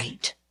was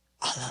right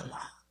all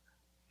along.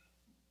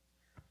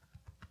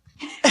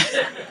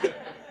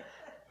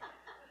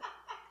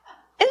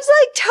 It's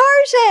like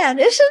Tarzan,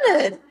 isn't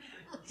it?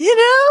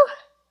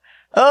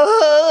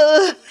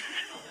 Oh.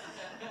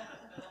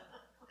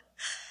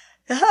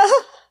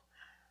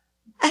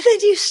 And then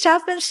you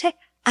stop and say,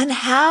 and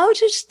how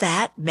does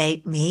that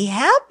make me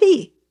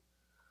happy?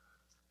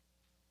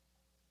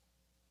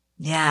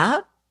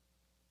 Yeah.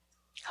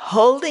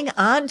 Holding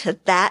on to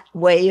that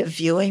way of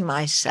viewing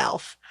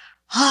myself.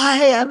 I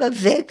am a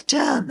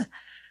victim.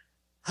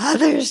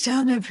 Others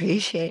don't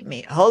appreciate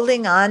me.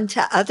 Holding on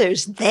to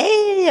others.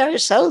 They are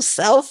so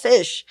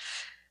selfish.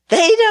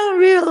 They don't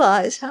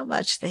realize how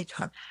much they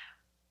harm.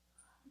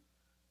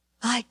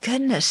 My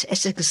goodness,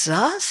 it's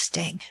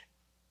exhausting.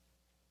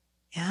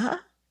 Yeah.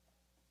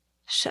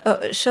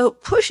 So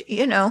push,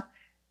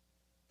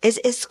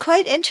 it's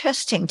quite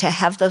interesting to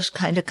have those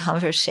kind of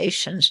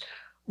conversations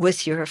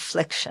with your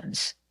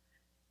afflictions.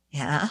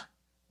 Yeah.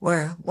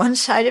 Where one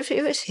side of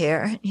you is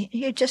here and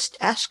you just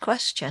ask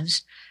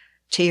questions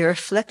to your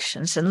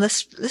afflictions and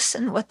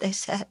listen what they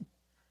said.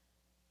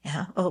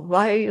 Yeah. Oh,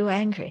 why are you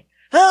angry?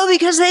 Oh,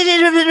 because they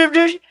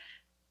did.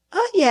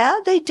 Oh, yeah,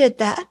 they did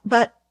that.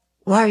 But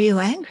why are you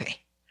angry?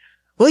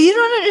 Well, you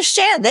don't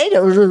understand. They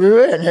don't,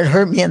 and it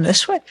hurt me in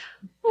this way.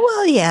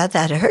 Well, yeah,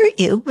 that hurt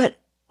you, but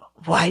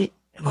why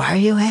are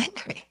you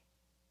angry?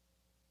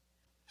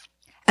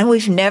 And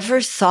we've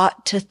never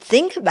thought to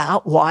think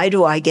about, why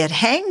do I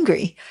get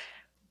angry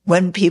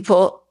when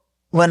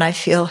I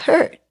feel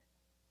hurt?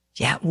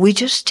 Yeah, we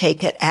just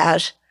take it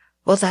as,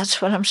 well,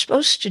 that's what I'm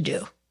supposed to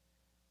do.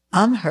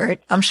 I'm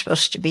hurt. I'm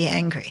supposed to be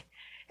angry.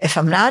 If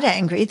I'm not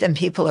angry, then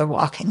people are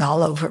walking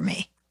all over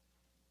me.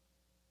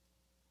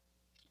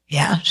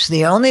 Yeah, so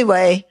the only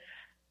way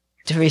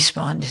to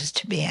respond is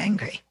to be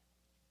angry.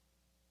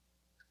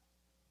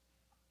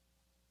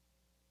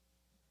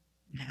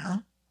 Yeah.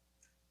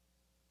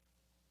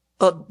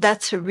 Well,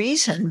 that's a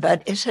reason,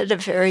 but is it a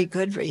very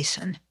good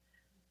reason?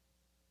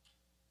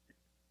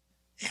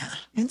 Yeah,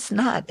 it's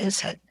not,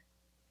 is it?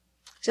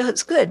 So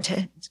it's good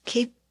to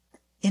keep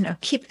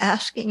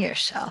asking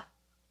yourself,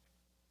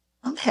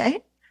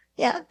 okay,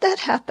 yeah, that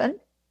happened.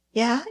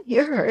 Yeah,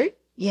 you're hurt.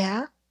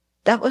 Yeah.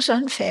 That was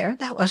unfair.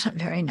 That wasn't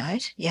very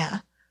nice. Yeah.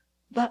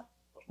 But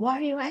why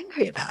are you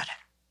angry about it?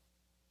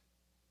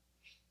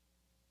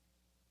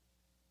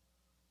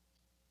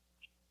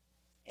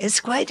 It's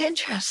quite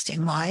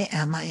interesting. Why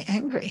am I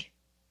angry?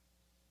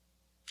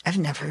 I've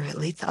never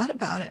really thought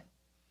about it.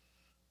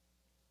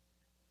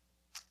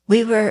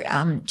 We were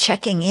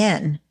checking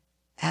in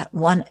at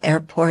one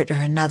airport or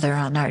another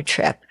on our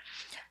trip,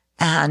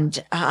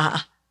 and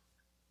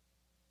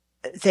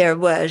there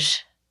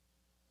was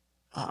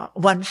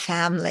one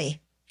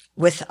family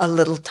with a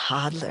little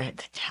toddler.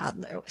 The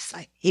toddler was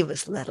he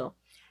was little,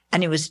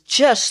 and he was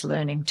just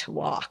learning to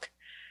walk.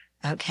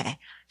 Okay,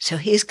 so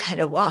he's kind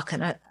of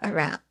walking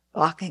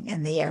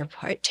in the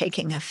airport,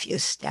 taking a few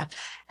steps,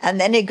 and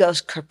then he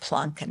goes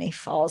kerplunk and he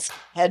falls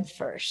head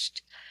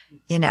first,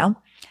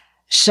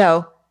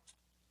 So,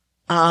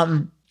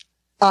 I'm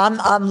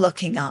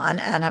looking on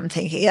and I'm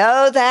thinking,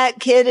 oh, that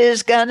kid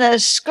is gonna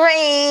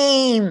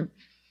scream.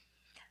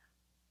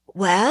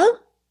 Well,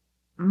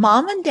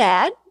 Mom and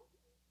Dad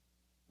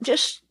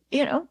just,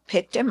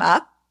 picked him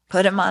up,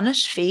 put him on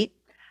his feet.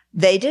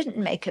 They didn't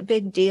make a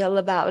big deal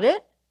about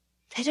it.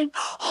 They didn't,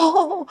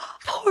 oh,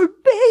 poor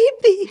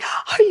baby,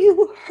 are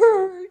you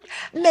hurt?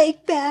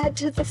 Make bad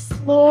to the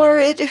floor,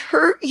 it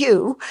hurt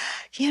you.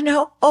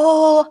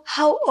 Oh,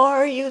 how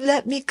are you?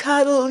 Let me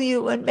cuddle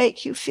you and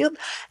make you feel,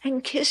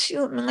 and kiss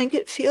you and make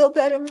it feel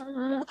better.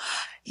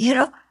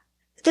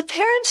 The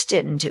parents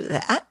didn't do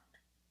that.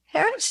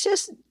 Parents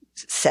just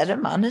set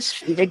him on his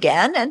feet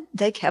again and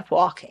they kept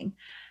walking.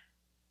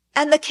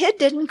 And the kid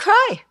didn't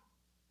cry.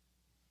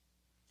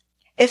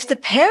 If the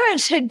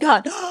parents had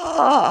gone,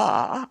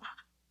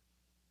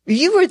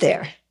 you were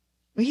there.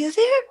 Were you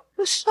there?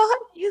 You saw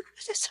it? You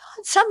saw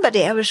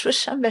somebody. I was with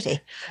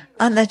somebody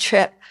on the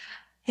trip.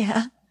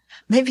 Yeah.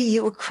 Maybe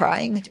you were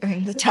crying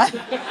during the time.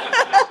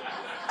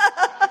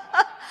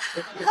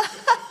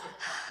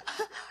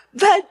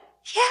 But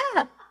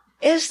yeah,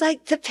 it's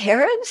like the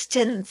parents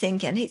didn't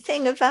think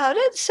anything about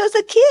it. So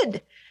the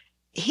kid,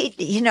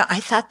 I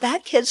thought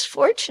that kid's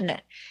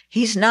fortunate.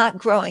 He's not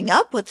growing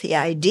up with the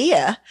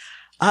idea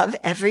of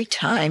every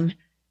time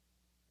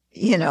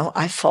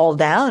I fall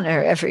down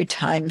or every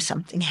time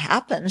something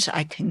happens,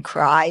 I can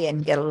cry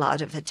and get a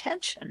lot of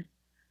attention.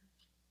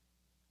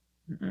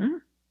 Mm-hmm.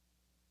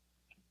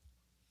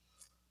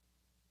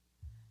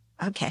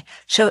 Okay.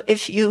 So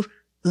if you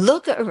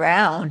look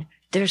around,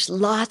 there's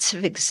lots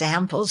of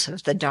examples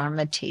of the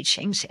Dharma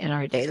teachings in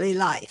our daily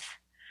life.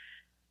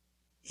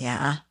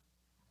 Yeah.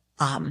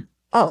 I'm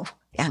off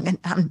in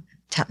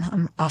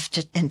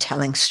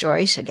telling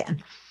stories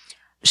again.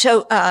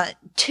 So,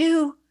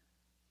 two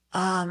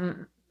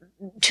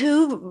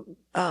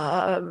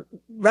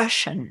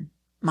Russian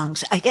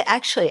monks. I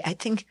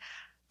think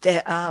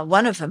that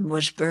one of them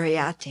was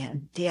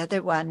Buryatian. The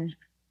other one,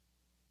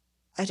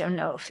 I don't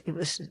know if he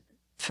was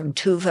from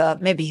Tuva.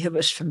 Maybe he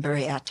was from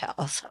Buryatia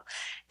also.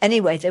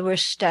 Anyway, they were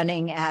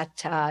studying at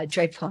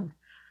Drepung.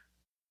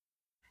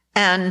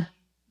 And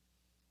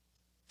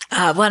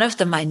one of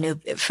them I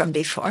knew from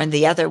before, and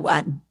the other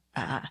one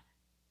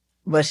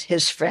was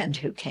his friend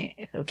who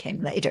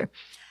came later.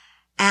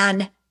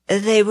 And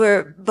they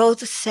were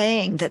both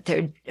saying that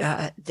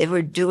they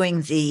were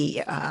doing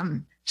the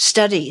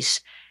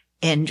studies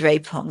in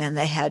Drepung, and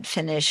they had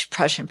finished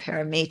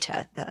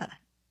Prajnaparamita, the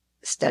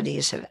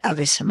studies of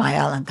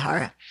Abhisamaya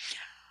Alankara.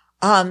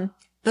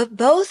 But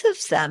both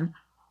of them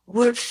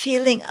were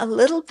feeling a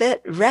little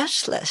bit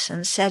restless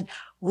and said,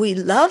 we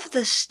love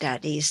the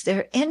studies,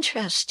 they're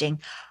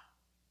interesting,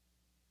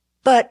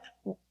 but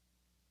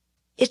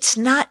it's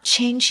not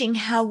changing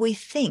how we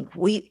think.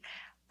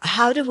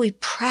 How do we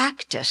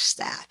practice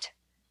that?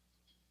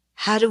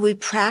 How do we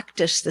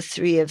practice the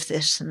 3 of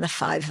this and the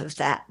 5 of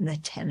that and the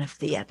 10 of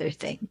the other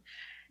thing?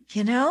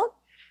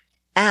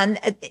 And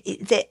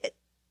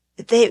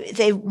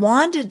they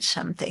wanted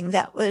something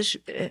that was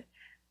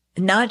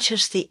not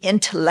just the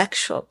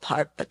intellectual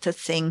part, but the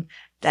thing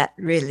that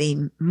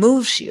really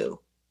moves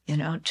you,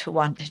 to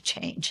want to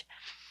change.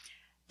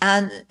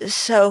 And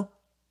so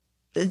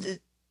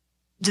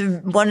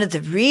one of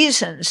the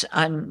reasons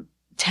I'm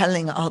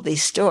telling all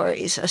these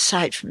stories,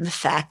 aside from the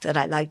fact that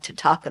I like to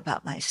talk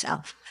about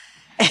myself,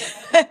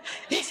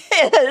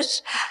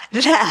 is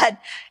that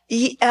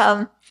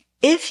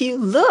if you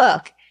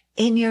look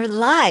in your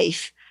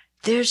life,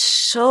 there's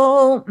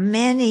so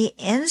many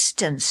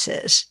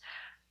instances,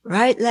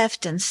 right,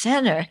 left, and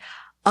center,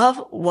 of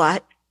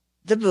what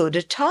the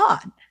Buddha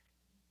taught.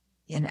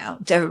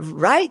 They're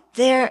right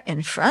there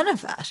in front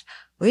of us.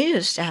 We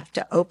just have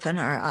to open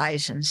our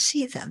eyes and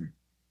see them.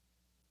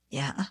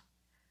 Yeah.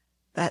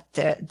 But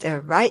they're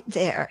right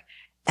there.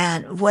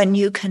 And when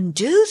you can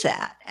do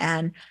that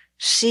and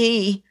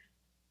see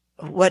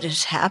what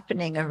is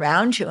happening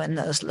around you in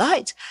those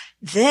lights,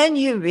 then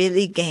you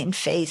really gain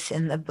faith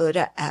in the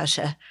Buddha as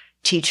a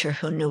teacher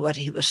who knew what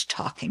he was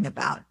talking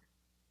about.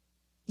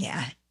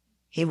 Yeah.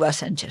 He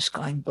wasn't just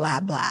going blah,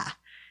 blah.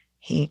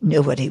 He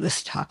knew what he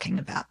was talking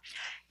about.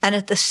 And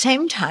at the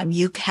same time,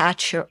 you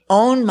catch your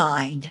own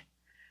mind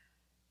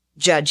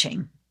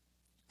judging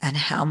and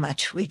how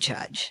much we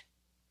judge.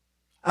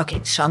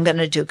 Okay, so I'm going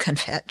to do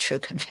true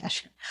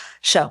confession.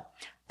 So,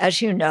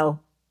 as you know,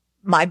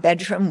 my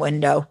bedroom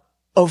window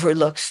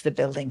overlooks the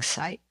building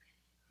site.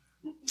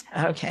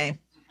 Okay,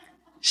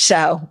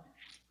 so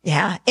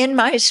yeah, in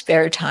my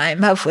spare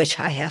time, of which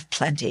I have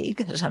plenty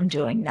because I'm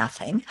doing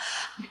nothing,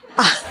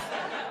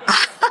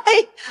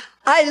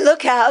 I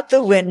look out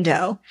the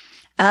window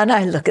and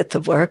I look at the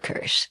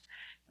workers.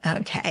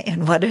 Okay,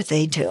 and what are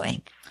they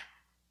doing?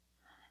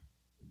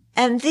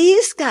 And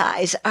these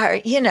guys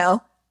are,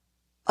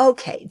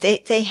 okay,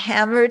 they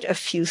hammered a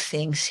few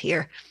things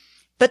here,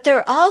 but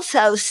they're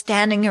also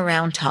standing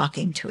around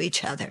talking to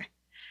each other.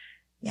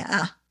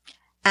 Yeah.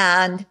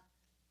 And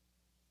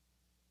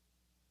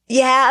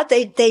yeah,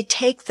 they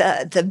take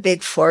the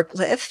big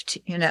forklift,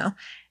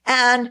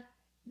 and,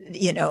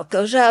 it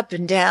goes up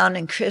and down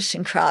and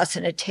crisscross,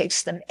 and it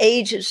takes them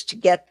ages to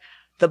get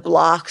the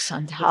blocks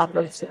on top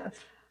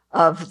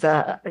of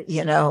the,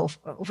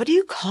 what do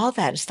you call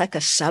that? It's like a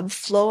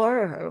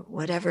subfloor or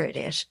whatever it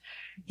is,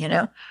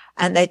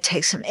 and it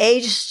takes them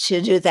ages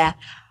to do that.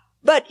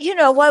 But,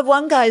 while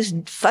one guy's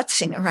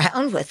futzing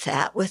around with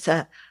that, with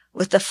the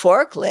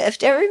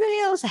forklift, everybody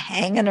else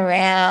hanging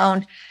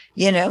around,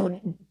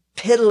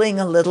 piddling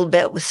a little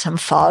bit with some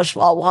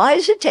Foswell. Why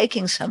is it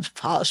taking some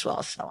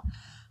Foswell so long?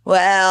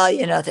 Well,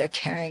 they're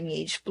carrying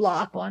each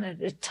block one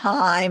at a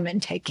time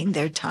and taking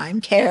their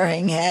time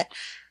carrying it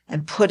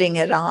and putting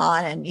it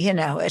on. And,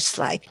 it's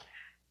like,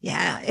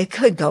 yeah, it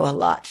could go a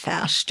lot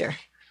faster.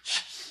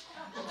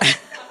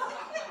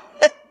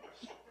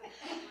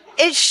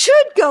 It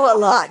should go a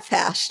lot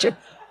faster.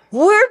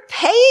 We're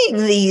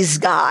paying these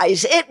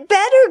guys. It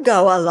better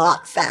go a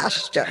lot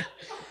faster.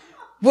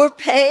 We're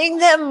paying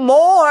them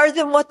more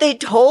than what they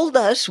told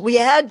us we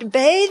had to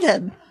pay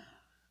them.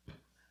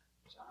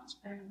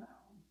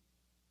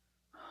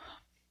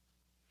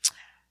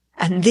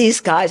 And these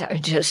guys are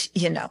just,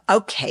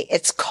 okay,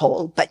 it's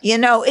cold, but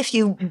if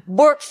you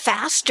work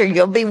faster,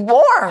 you'll be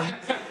warm.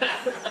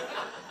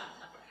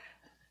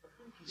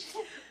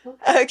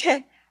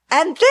 Okay.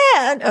 And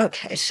then,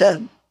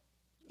 so,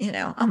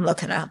 I'm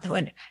looking out the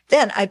window.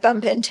 Then I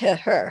bump into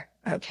her.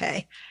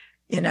 Okay.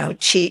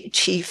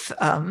 Chief,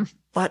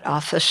 what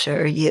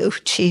officer are you?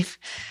 Chief,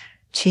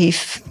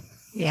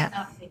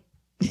 yeah.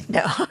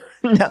 No,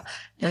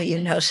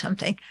 you know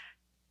something.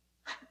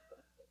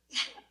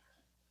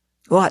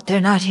 What?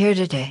 They're not here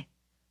today.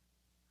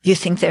 You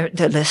think they're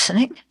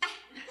listening?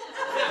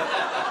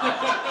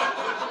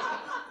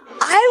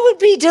 I would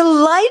be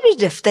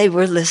delighted if they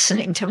were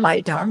listening to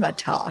my Dharma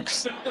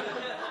talks.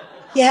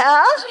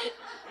 Yeah?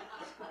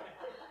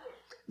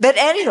 But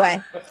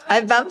anyway,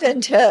 I bump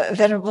into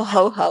Venerable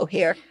Ho-Ho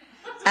here,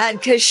 and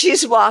because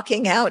she's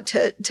walking out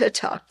to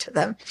talk to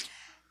them.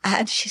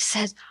 And she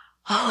says,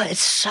 oh,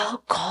 it's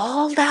so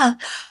cold out.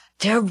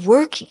 They're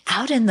working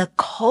out in the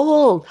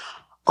cold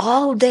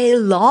all day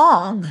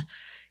long,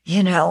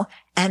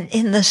 and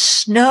in the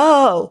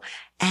snow.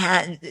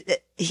 And,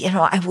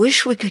 I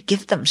wish we could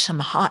give them some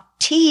hot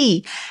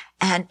tea.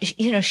 And,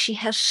 she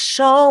has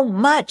so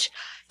much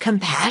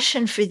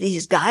compassion for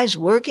these guys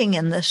working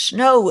in the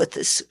snow with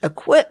this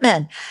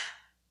equipment.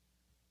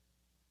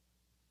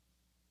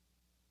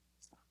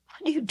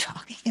 What are you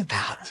talking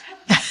about?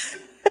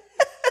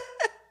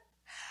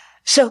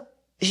 So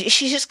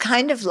she's just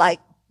kind of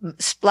like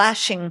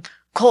splashing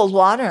cold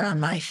water on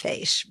my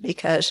face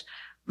because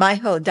my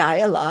whole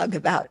dialogue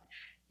about,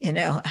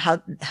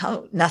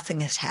 how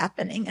nothing is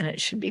happening and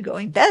it should be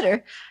going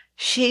better,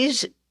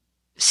 she's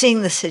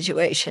seeing the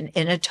situation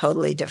in a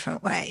totally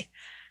different way.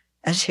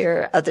 As here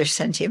are other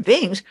sentient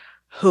beings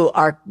who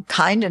are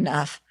kind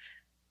enough,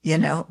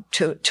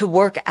 to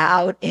work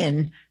out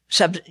in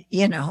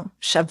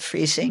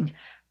sub-freezing,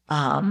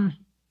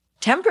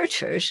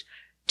 temperatures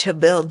to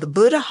build the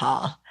Buddha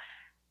Hall.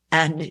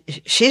 And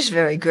she's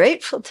very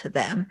grateful to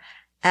them.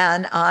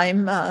 And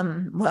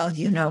I'm, well,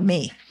 you know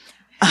me.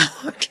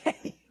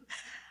 Okay.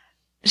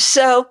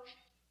 So,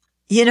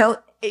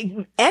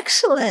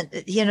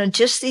 excellent.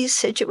 Just these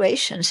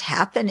situations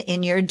happen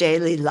in your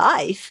daily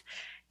life.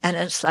 And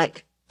it's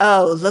like,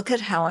 oh, look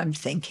at how I'm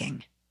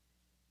thinking.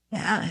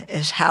 Yeah.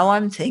 Is how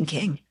I'm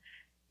thinking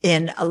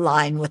in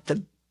line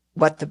with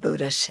what the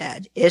Buddha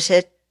said? Is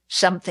it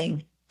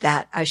something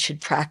that I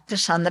should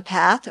practice on the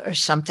path or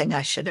something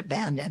I should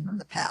abandon on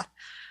the path?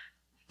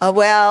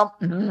 Well,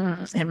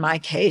 in my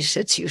case,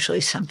 it's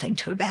usually something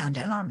to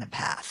abandon on the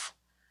path.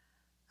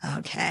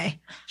 Okay.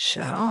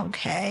 So,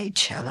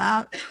 chill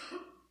out.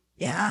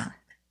 Yeah.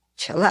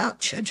 Chill out,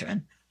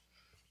 children.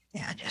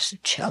 Yeah.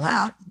 Just chill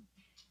out.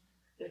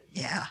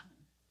 Yeah.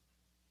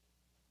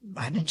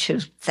 Why don't you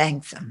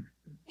thank them?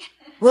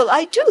 Well,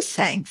 I do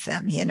thank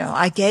them.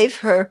 I gave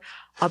her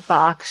a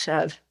box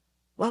of,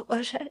 what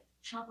was it?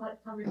 Chocolate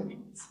covered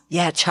mints.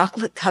 Yeah.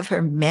 Chocolate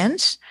covered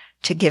mints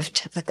to give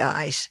to the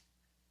guys.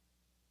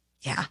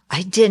 Yeah,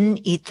 I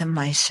didn't eat them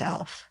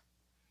myself,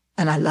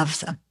 and I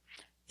love them.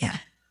 Yeah.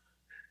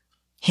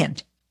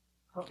 Hint.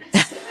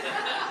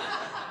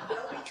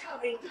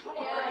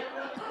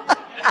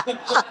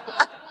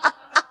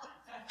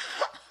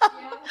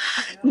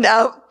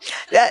 No,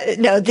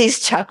 No, these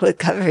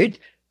chocolate-covered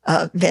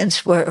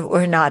mints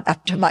were not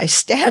up to my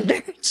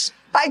standards.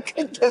 I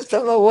could give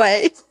them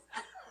away.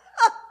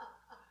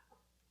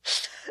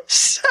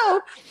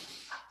 So,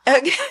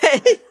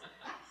 okay.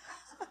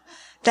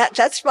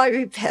 That's my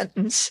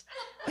repentance.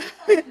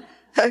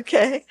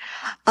 Okay.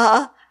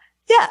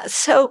 Yeah.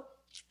 So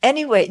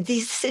anyway,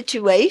 these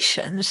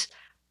situations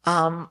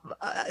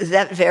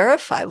that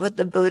verify what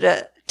the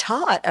Buddha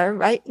taught are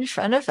right in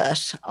front of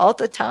us all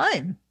the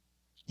time,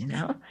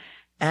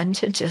 and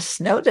to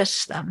just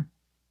notice them.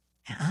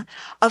 Yeah.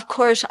 Of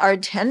course, our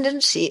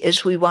tendency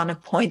is we want to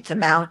point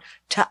them out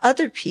to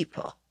other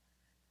people.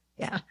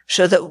 Yeah.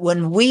 So that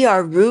when we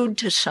are rude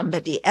to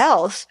somebody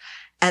else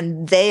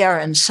and they are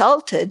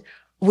insulted,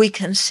 we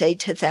can say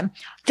to them,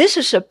 this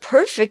is a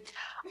perfect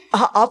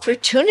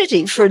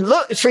opportunity for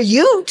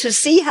you to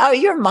see how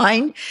your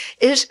mind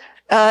is,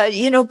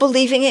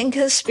 believing in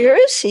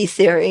conspiracy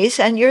theories,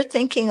 and you're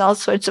thinking all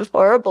sorts of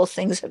horrible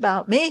things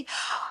about me,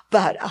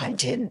 but I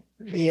didn't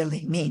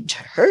really mean to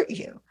hurt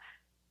you.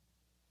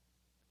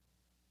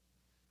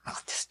 Well,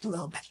 just a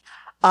little bit.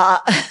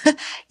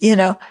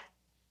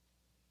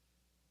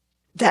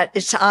 That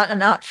it's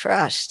not for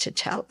us to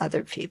tell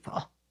other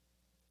people.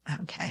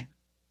 Okay.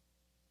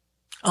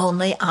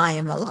 Only I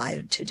am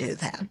allowed to do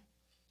that.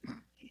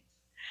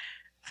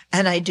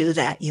 And I do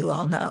that, you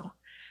all know.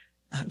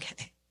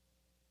 Okay.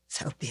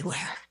 So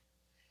beware.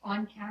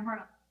 On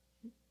camera.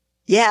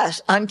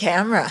 Yes, on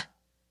camera.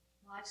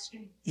 Live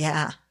stream.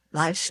 Yeah,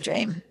 live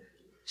stream.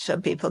 So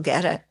people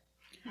get it.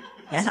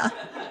 Yeah.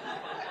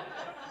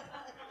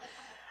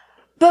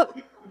 But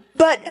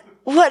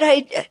when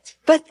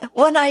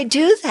I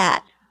do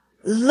that,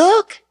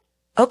 look,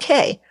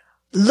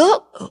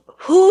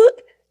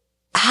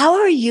 how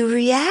are you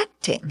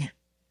reacting?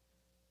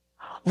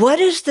 What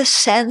is the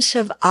sense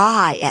of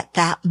I at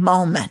that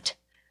moment?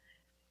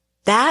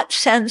 That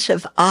sense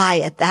of I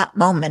at that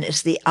moment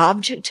is the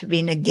object to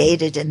be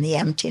negated in the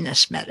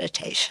emptiness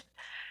meditation.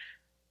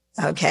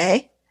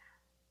 Okay?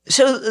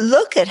 So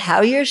look at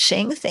how you're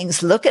seeing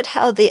things. Look at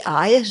how the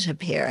I is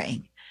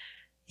appearing.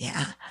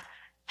 Yeah.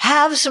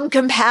 Have some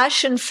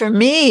compassion for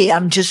me.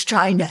 I'm just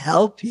trying to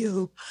help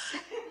you.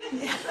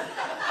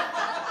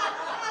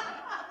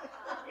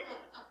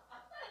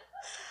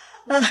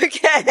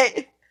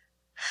 Okay.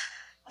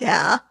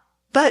 Yeah.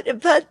 But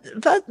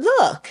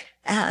look,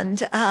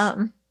 and,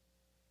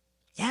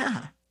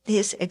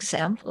 these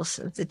examples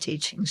of the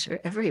teachings are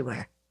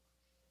everywhere.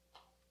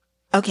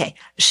 Okay.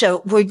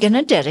 So we're going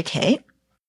to dedicate.